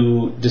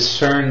to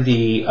discern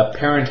the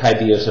apparent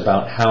ideas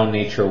about how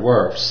nature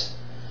works,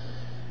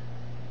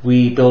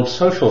 we build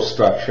social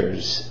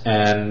structures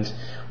and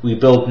we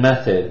build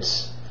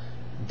methods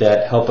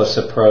that help us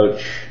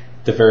approach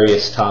the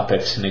various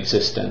topics in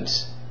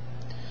existence.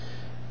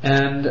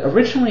 And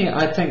originally,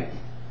 I think,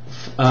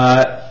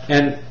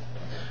 and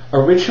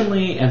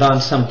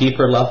on some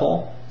deeper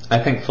level, I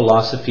think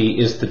philosophy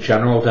is the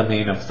general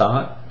domain of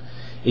thought.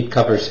 It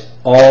covers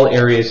all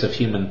areas of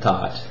human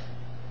thought.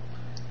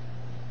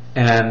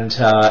 And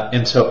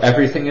so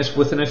everything is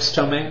within its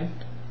domain,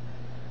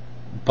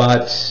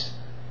 but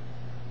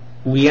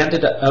we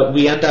end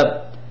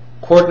up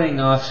cordoning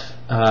off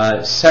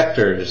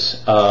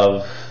sectors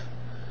of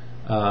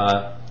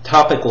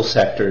topical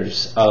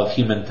sectors of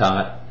human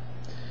thought,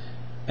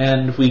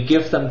 and we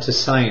give them to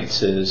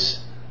sciences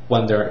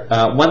when they're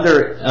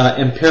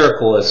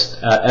empirical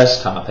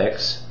as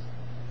topics.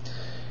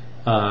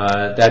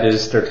 That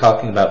is, they're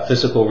talking about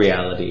physical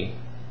reality.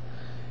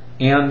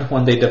 And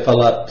when they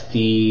develop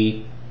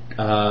the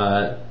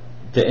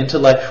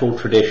intellectual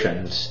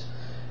traditions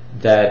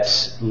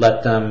that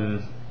let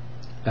them,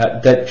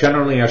 that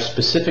generally are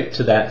specific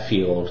to that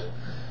field,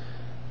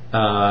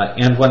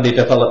 and when they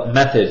develop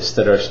methods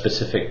that are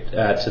specific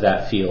to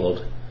that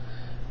field,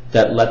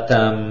 that let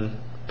them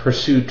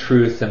pursue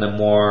truth in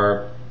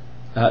a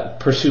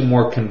pursue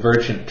more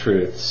convergent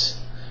truths.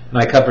 And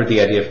I covered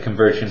the idea of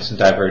convergence and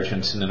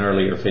divergence in an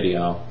earlier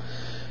video.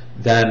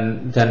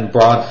 Then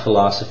broad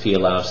philosophy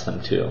allows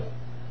them to.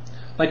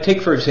 Like,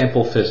 take for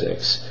example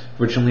physics.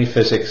 Originally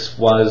physics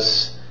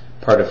was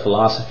part of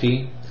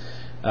philosophy.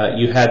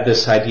 You had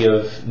this idea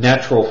of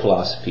natural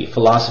philosophy,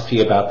 philosophy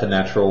about the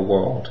natural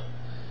world.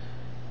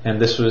 And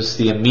this was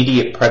the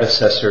immediate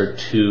predecessor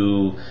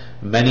to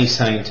many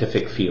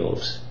scientific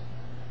fields.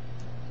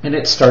 And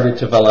it started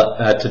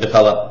to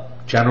develop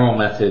general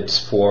methods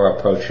for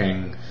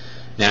approaching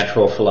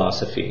natural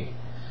philosophy.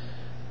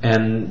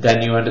 And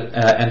then you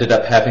ended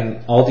up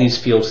having all these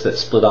fields that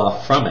split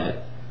off from it,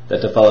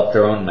 that developed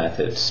their own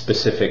methods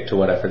specific to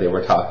whatever they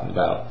were talking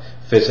about.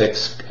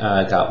 Physics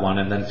got one,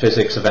 and then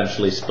physics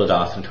eventually split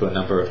off into a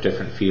number of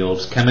different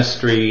fields.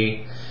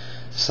 Chemistry,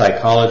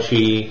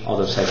 psychology,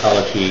 although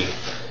psychology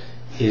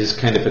is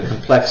kind of a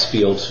complex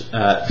field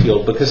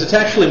because it's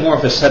actually more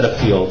of a set of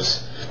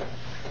fields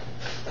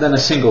than a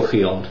single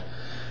field.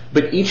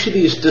 But each of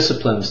these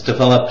disciplines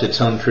developed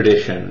its own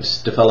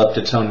traditions, developed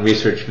its own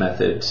research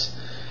methods,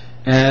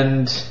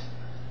 and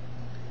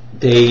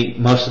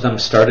most of them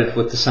started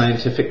with the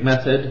scientific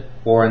method,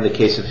 or in the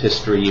case of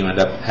history, you end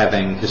up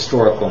having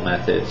historical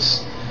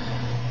methods,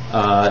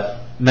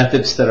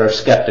 methods that are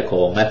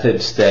skeptical,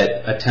 methods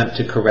that attempt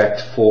to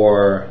correct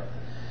for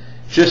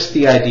just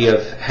the idea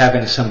of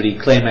having somebody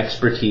claim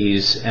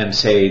expertise and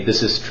say,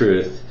 this is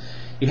truth.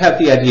 You have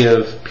the idea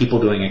of people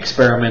doing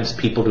experiments,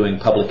 people doing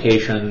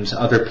publications,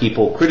 other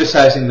people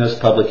criticizing those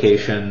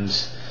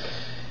publications,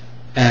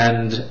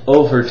 and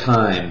over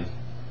time,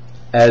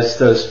 as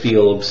those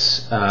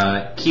fields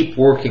keep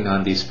working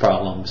on these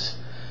problems,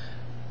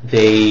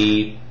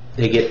 they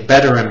get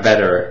better and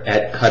better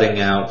at cutting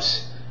out.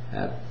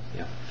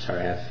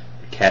 Sorry, I have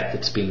a cat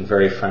that's being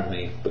very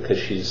friendly because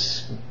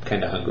she's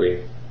kind of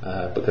hungry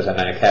because I'm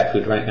out of cat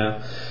food right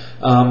now.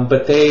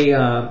 But they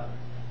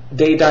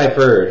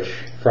diverge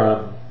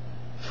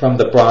from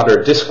the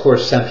broader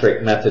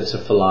discourse-centric methods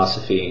of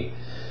philosophy,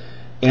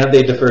 and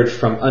they diverge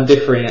from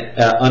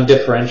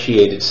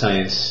undifferentiated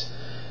science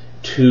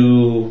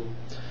to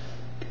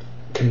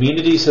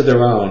communities of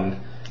their own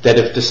that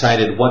have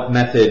decided what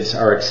methods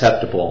are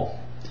acceptable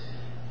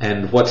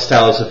and what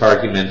styles of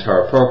argument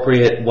are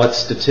appropriate, what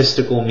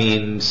statistical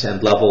means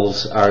and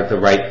levels are the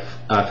right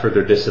for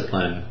their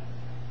discipline.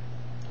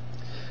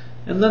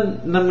 And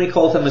then we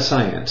call them a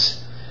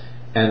science,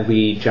 and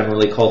we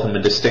generally call them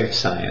a distinct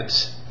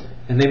science.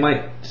 And they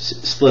might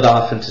split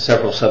off into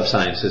several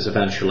sub-sciences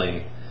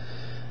eventually.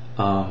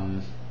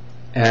 And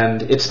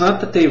it's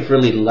not that they've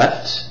really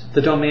left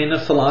the domain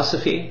of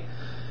philosophy,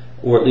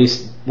 or at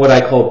least what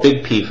I call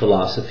big P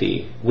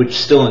philosophy, which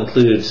still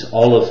includes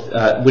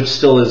which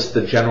still is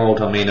the general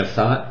domain of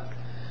thought.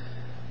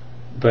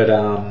 But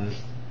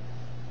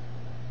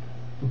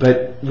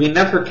we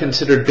never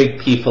considered big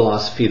P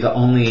philosophy the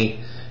only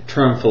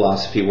term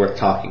philosophy worth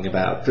talking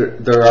about.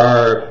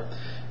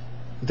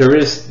 There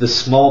is the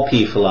small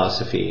p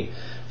philosophy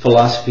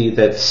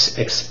that's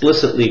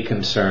explicitly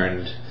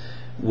concerned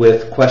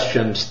with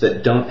questions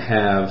that don't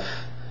have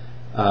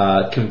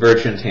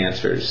convergent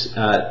answers.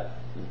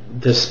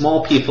 The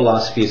small p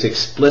philosophy is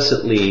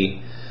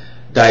explicitly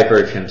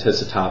divergent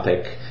as a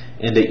topic,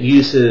 and it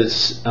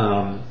uses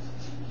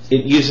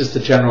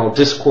the general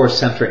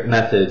discourse-centric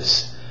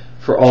methods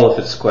for all of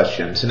its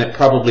questions, and it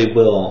probably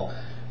will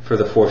for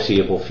the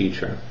foreseeable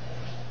future.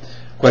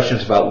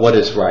 Questions about what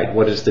is right,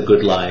 what is the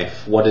good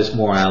life, what is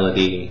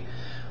morality,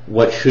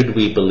 what should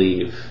we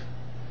believe?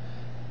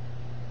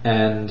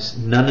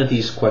 And none of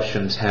these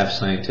questions have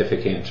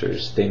scientific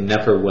answers. They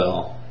never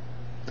will.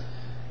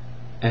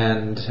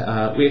 And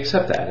we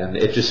accept that, and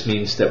it just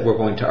means that we're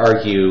going to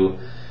argue,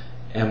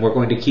 and we're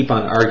going to keep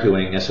on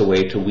arguing as a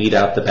way to weed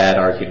out the bad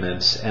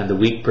arguments and the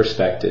weak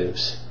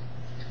perspectives.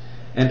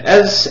 And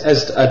as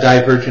a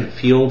divergent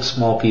field,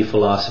 small p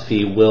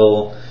philosophy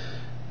will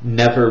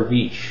never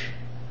reach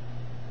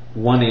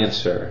one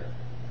answer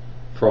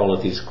for all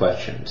of these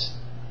questions.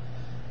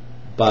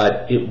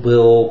 But it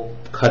will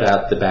cut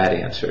out the bad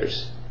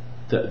answers,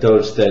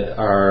 those that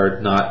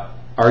are not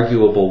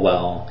arguable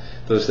well,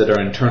 those that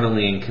are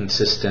internally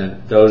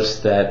inconsistent,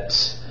 those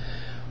that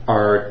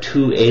are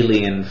too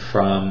alien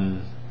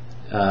from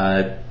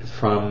the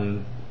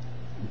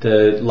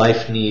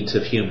life needs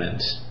of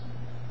humans.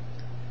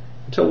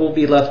 So we'll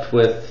be left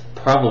with,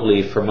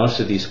 probably for most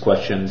of these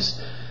questions,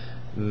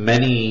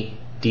 many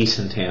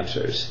decent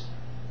answers.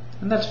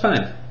 And that's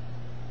fine.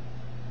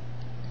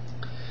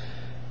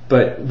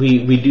 But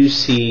we do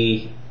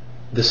see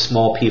the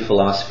small p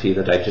philosophy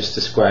that I just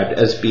described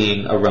as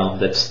being a realm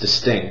that's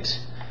distinct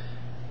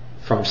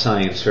from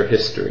science or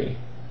history.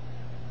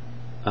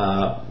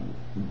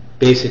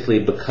 Basically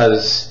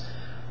because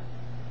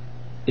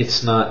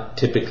it's not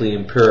typically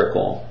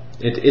empirical.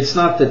 It's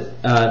not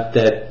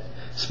that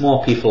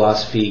small p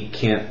philosophy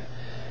can't.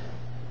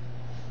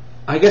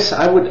 I guess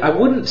I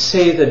wouldn't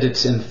say that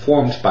it's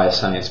informed by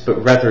science,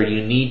 but rather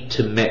you need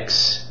to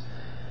mix.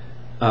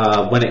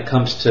 When it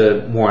comes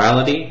to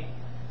morality,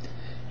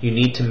 you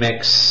need to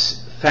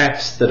mix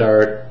facts that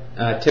are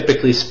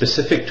typically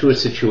specific to a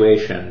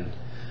situation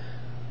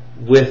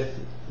with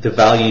the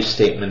value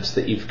statements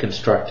that you've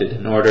constructed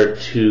in order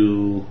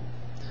to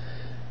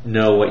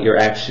know what your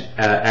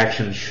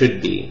actions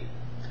should be.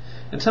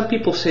 And some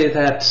people say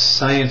that's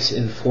science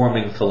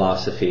informing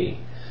philosophy,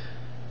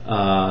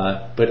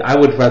 but I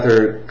would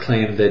rather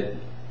claim that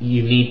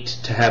you need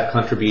to have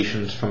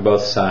contributions from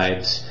both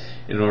sides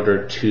in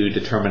order to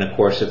determine a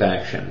course of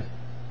action.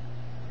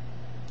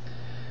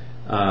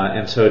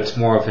 And so it's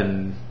more of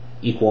an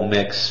equal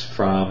mix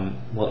from,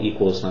 well,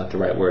 equal is not the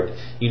right word.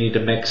 You need to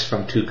mix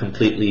from two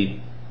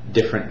completely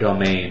different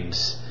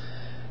domains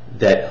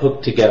that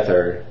hook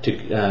together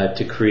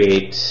to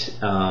create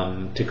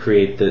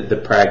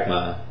the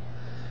pragma.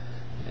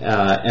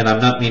 And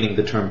I'm not meaning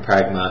the term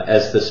pragma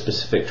as the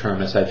specific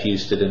term as I've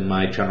used it in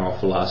my general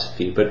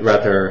philosophy, but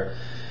rather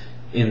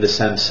in the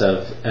sense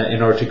of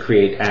in order to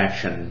create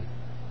action,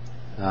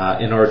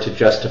 in order to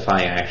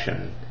justify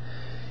action,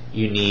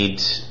 you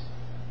need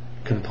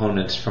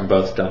components from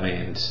both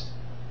domains.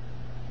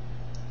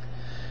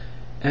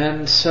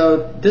 And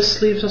so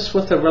this leaves us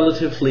with a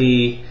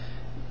relatively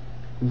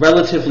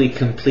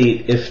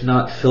complete, if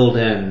not filled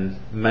in,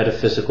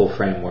 metaphysical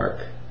framework.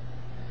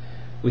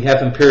 We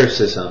have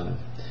empiricism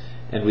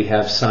and we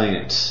have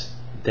science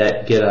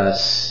that get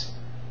us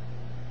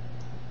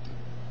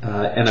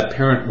an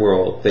apparent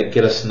world, that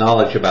get us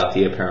knowledge about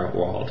the apparent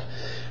world.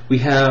 We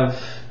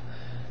have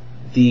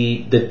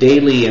the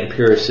daily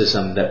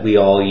empiricism that we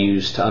all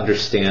use to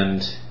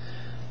understand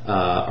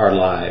our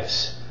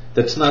lives,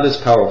 that's not as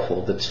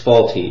powerful, that's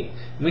faulty.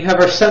 And we have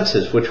our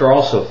senses, which are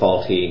also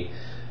faulty,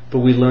 but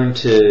we learn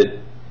to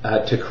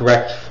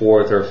correct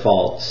for their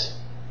faults,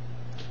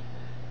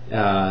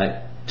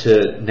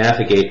 to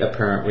navigate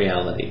apparent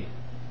reality.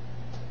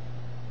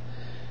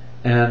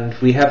 And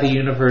we have a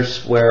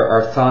universe where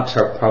our thoughts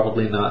are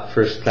probably not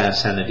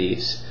first-class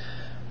entities,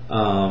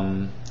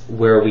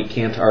 where we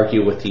can't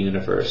argue with the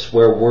universe,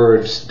 where the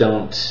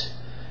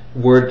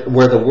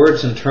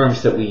words and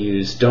terms that we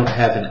use don't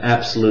have an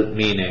absolute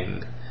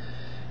meaning,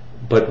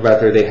 but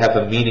rather they have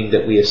a meaning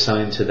that we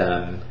assign to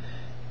them,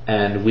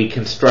 and we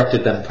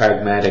constructed them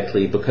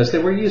pragmatically because they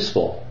were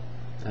useful.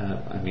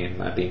 I'm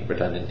being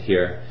redundant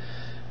here,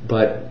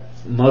 but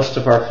most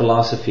of our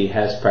philosophy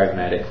has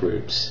pragmatic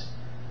roots,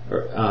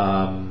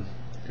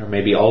 or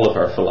maybe all of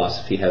our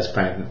philosophy has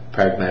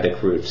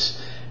pragmatic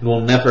roots. And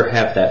we'll never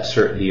have that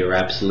certainty or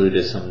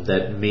absolutism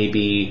that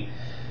maybe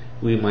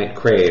we might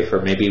crave,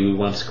 or maybe we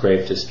once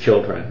craved as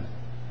children.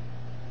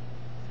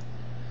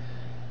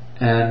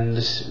 And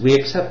we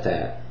accept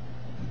that.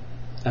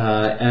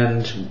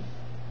 And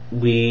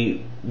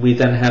we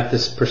then have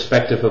this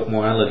perspective of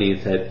morality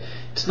that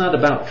it's not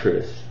about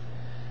truth.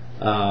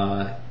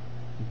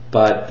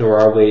 But there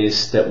are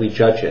ways that we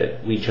judge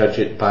it. We judge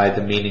it by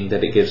the meaning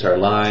that it gives our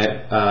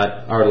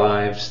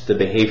lives, the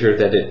behavior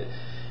that it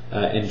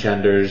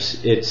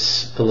engenders,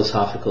 its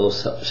philosophical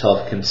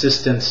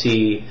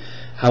self-consistency,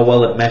 how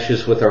well it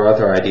meshes with our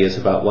other ideas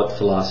about what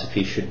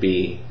philosophy should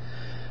be.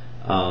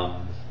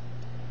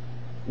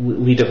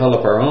 We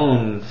develop our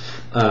own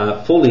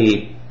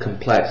fully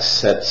complex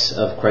sets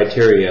of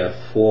criteria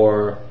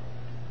for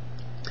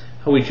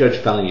how we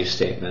judge value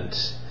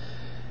statements,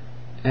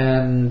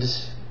 and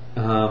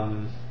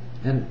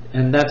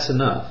that's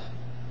enough.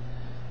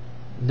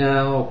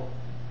 Now,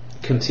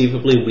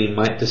 conceivably, we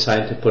might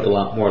decide to put a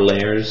lot more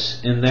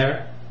layers in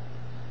there,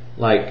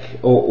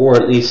 or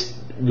at least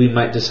we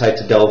might decide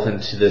to delve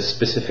into the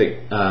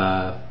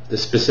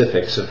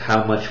specifics of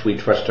how much we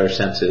trust our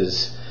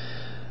senses.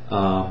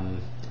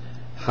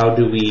 How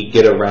do we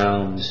get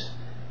around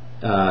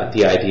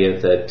the idea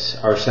that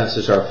our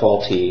senses are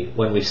faulty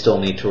when we still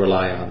need to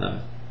rely on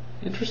them?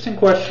 Interesting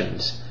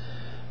questions.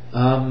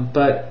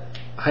 But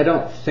I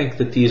don't think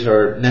that these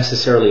are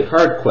necessarily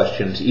hard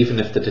questions, even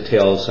if the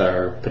details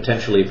are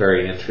potentially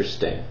very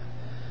interesting.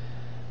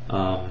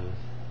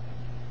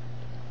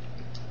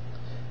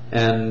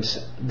 And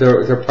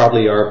there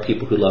probably are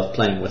people who love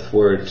playing with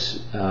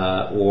words,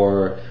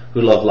 or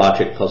who love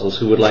logic puzzles,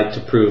 who would like to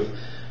prove,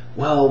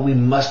 well, we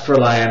must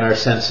rely on our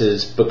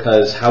senses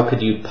because how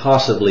could you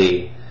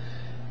possibly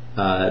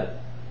build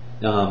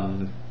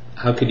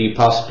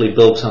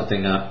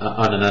something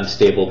on an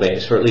unstable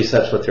base? Or at least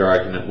that's what their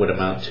argument would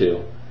amount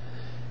to.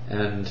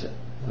 And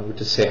I would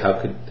just say, how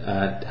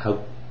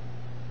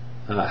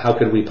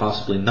could we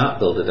possibly not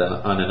build it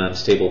on an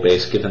unstable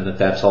base, given that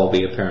that's all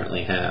we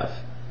apparently have?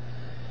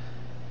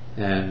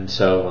 And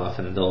so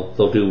often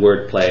they'll do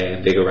wordplay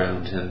and dig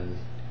around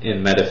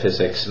in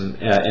metaphysics in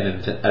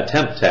an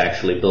attempt to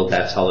actually build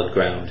that solid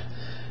ground,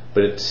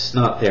 but it's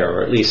not there,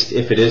 or at least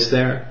if it is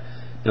there,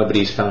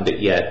 nobody's found it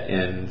yet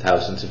in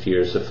thousands of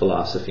years of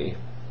philosophy.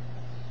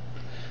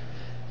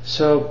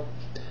 So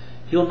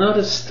you'll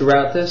notice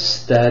throughout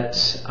this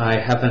that I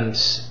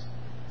haven't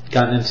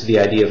gotten into the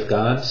idea of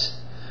gods,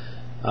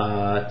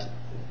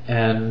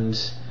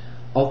 and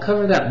I'll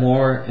cover that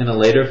more in a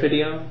later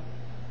video,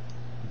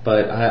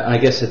 but I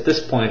guess at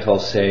this point I'll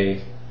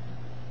say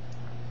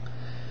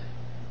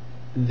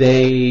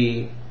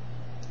we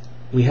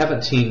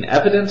haven't seen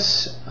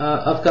evidence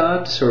of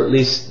gods, or at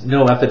least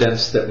no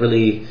evidence that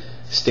really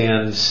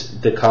stands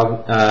by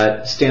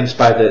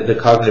the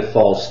cognitive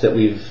faults that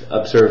we've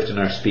observed in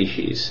our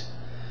species,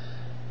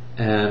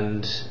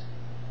 and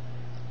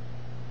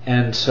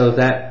so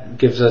that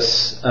gives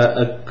us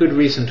a good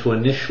reason to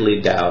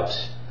initially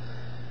doubt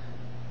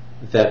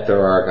that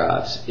there are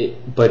gods.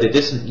 But it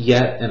isn't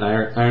yet an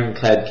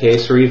ironclad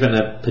case, or even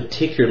a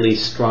particularly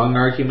strong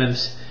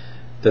argument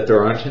that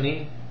there aren't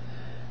any,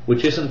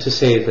 which isn't to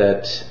say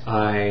that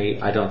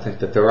I don't think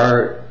that there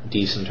are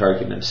decent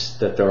arguments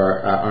that there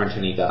aren't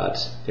any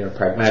gods. They are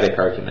pragmatic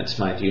arguments,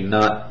 mind you,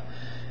 not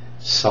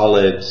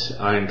solid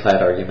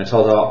ironclad arguments,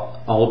 although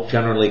I'll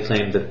generally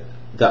claim that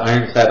the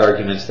ironclad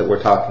arguments that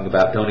we're talking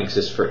about don't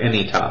exist for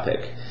any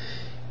topic,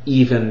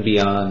 even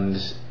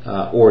beyond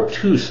or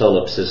to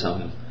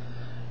solipsism.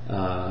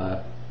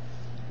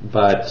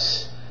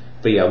 But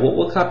yeah,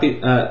 we'll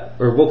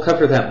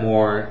cover that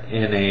more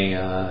in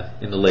a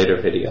later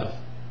video.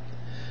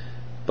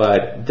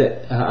 But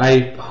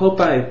I hope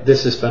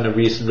this has been a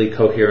reasonably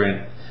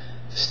coherent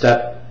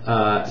set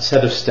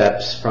of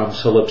steps from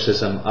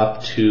solipsism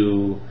up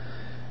to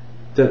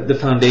the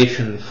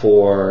foundation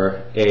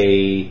for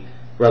a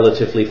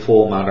relatively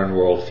full modern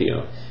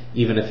worldview,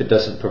 even if it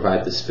doesn't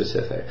provide the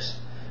specifics.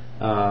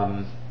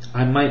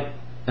 I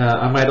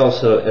might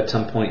also at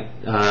some point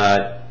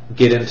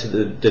get into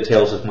the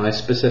details of my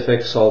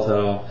specifics,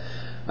 although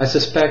I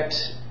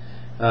suspect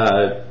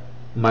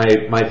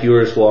my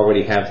viewers will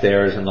already have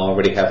theirs and they'll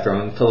already have their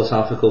own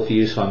philosophical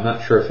views, so I'm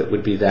not sure if it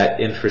would be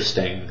that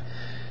interesting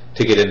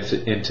to get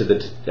into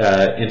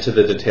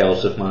the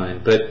details of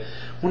mine. But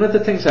one of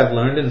the things I've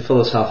learned in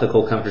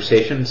philosophical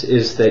conversations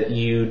is that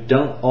you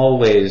don't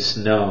always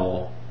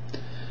know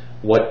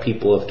what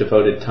people have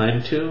devoted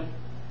time to.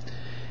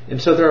 And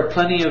so there are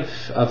plenty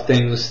of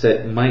things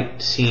that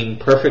might seem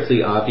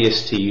perfectly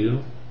obvious to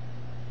you,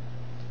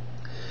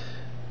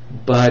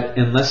 but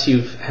unless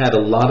you've had a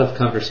lot of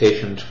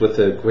conversations with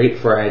a great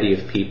variety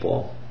of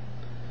people,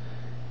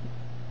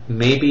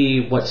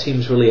 maybe what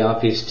seems really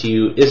obvious to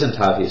you isn't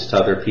obvious to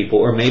other people,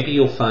 or maybe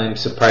you'll find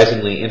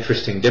surprisingly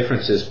interesting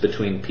differences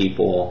between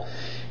people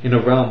in a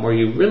realm where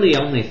you really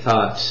only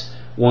thought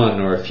one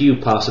or a few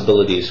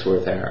possibilities were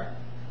there.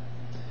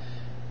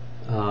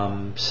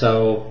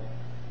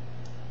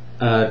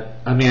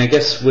 I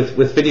guess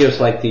with videos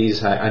like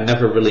these, I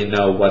never really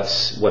know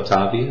what's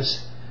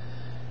obvious,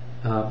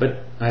 but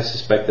I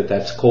suspect that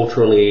that's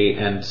culturally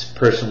and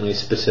personally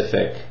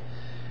specific,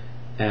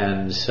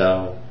 and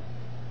so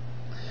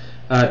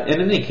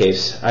in any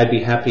case, I'd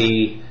be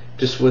happy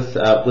just with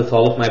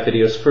all of my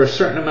videos for a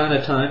certain amount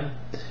of time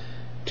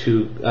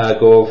to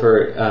go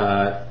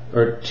over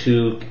or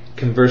to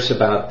converse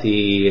about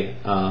the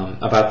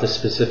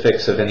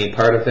specifics of any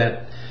part of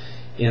it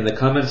in the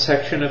comments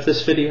section of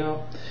this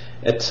video.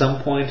 At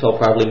some point I'll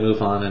probably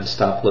move on and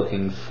stop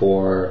looking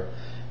for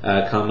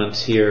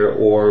comments here,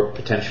 or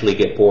potentially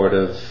get bored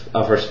of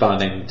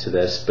responding to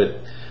this, but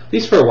at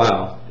least for a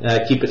while,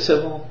 keep it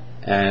civil,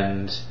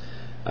 and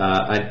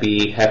I'd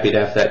be happy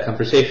to have that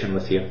conversation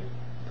with you.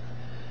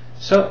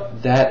 So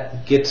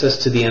that gets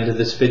us to the end of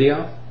this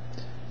video.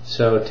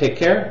 So take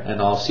care,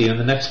 and I'll see you in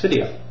the next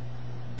video.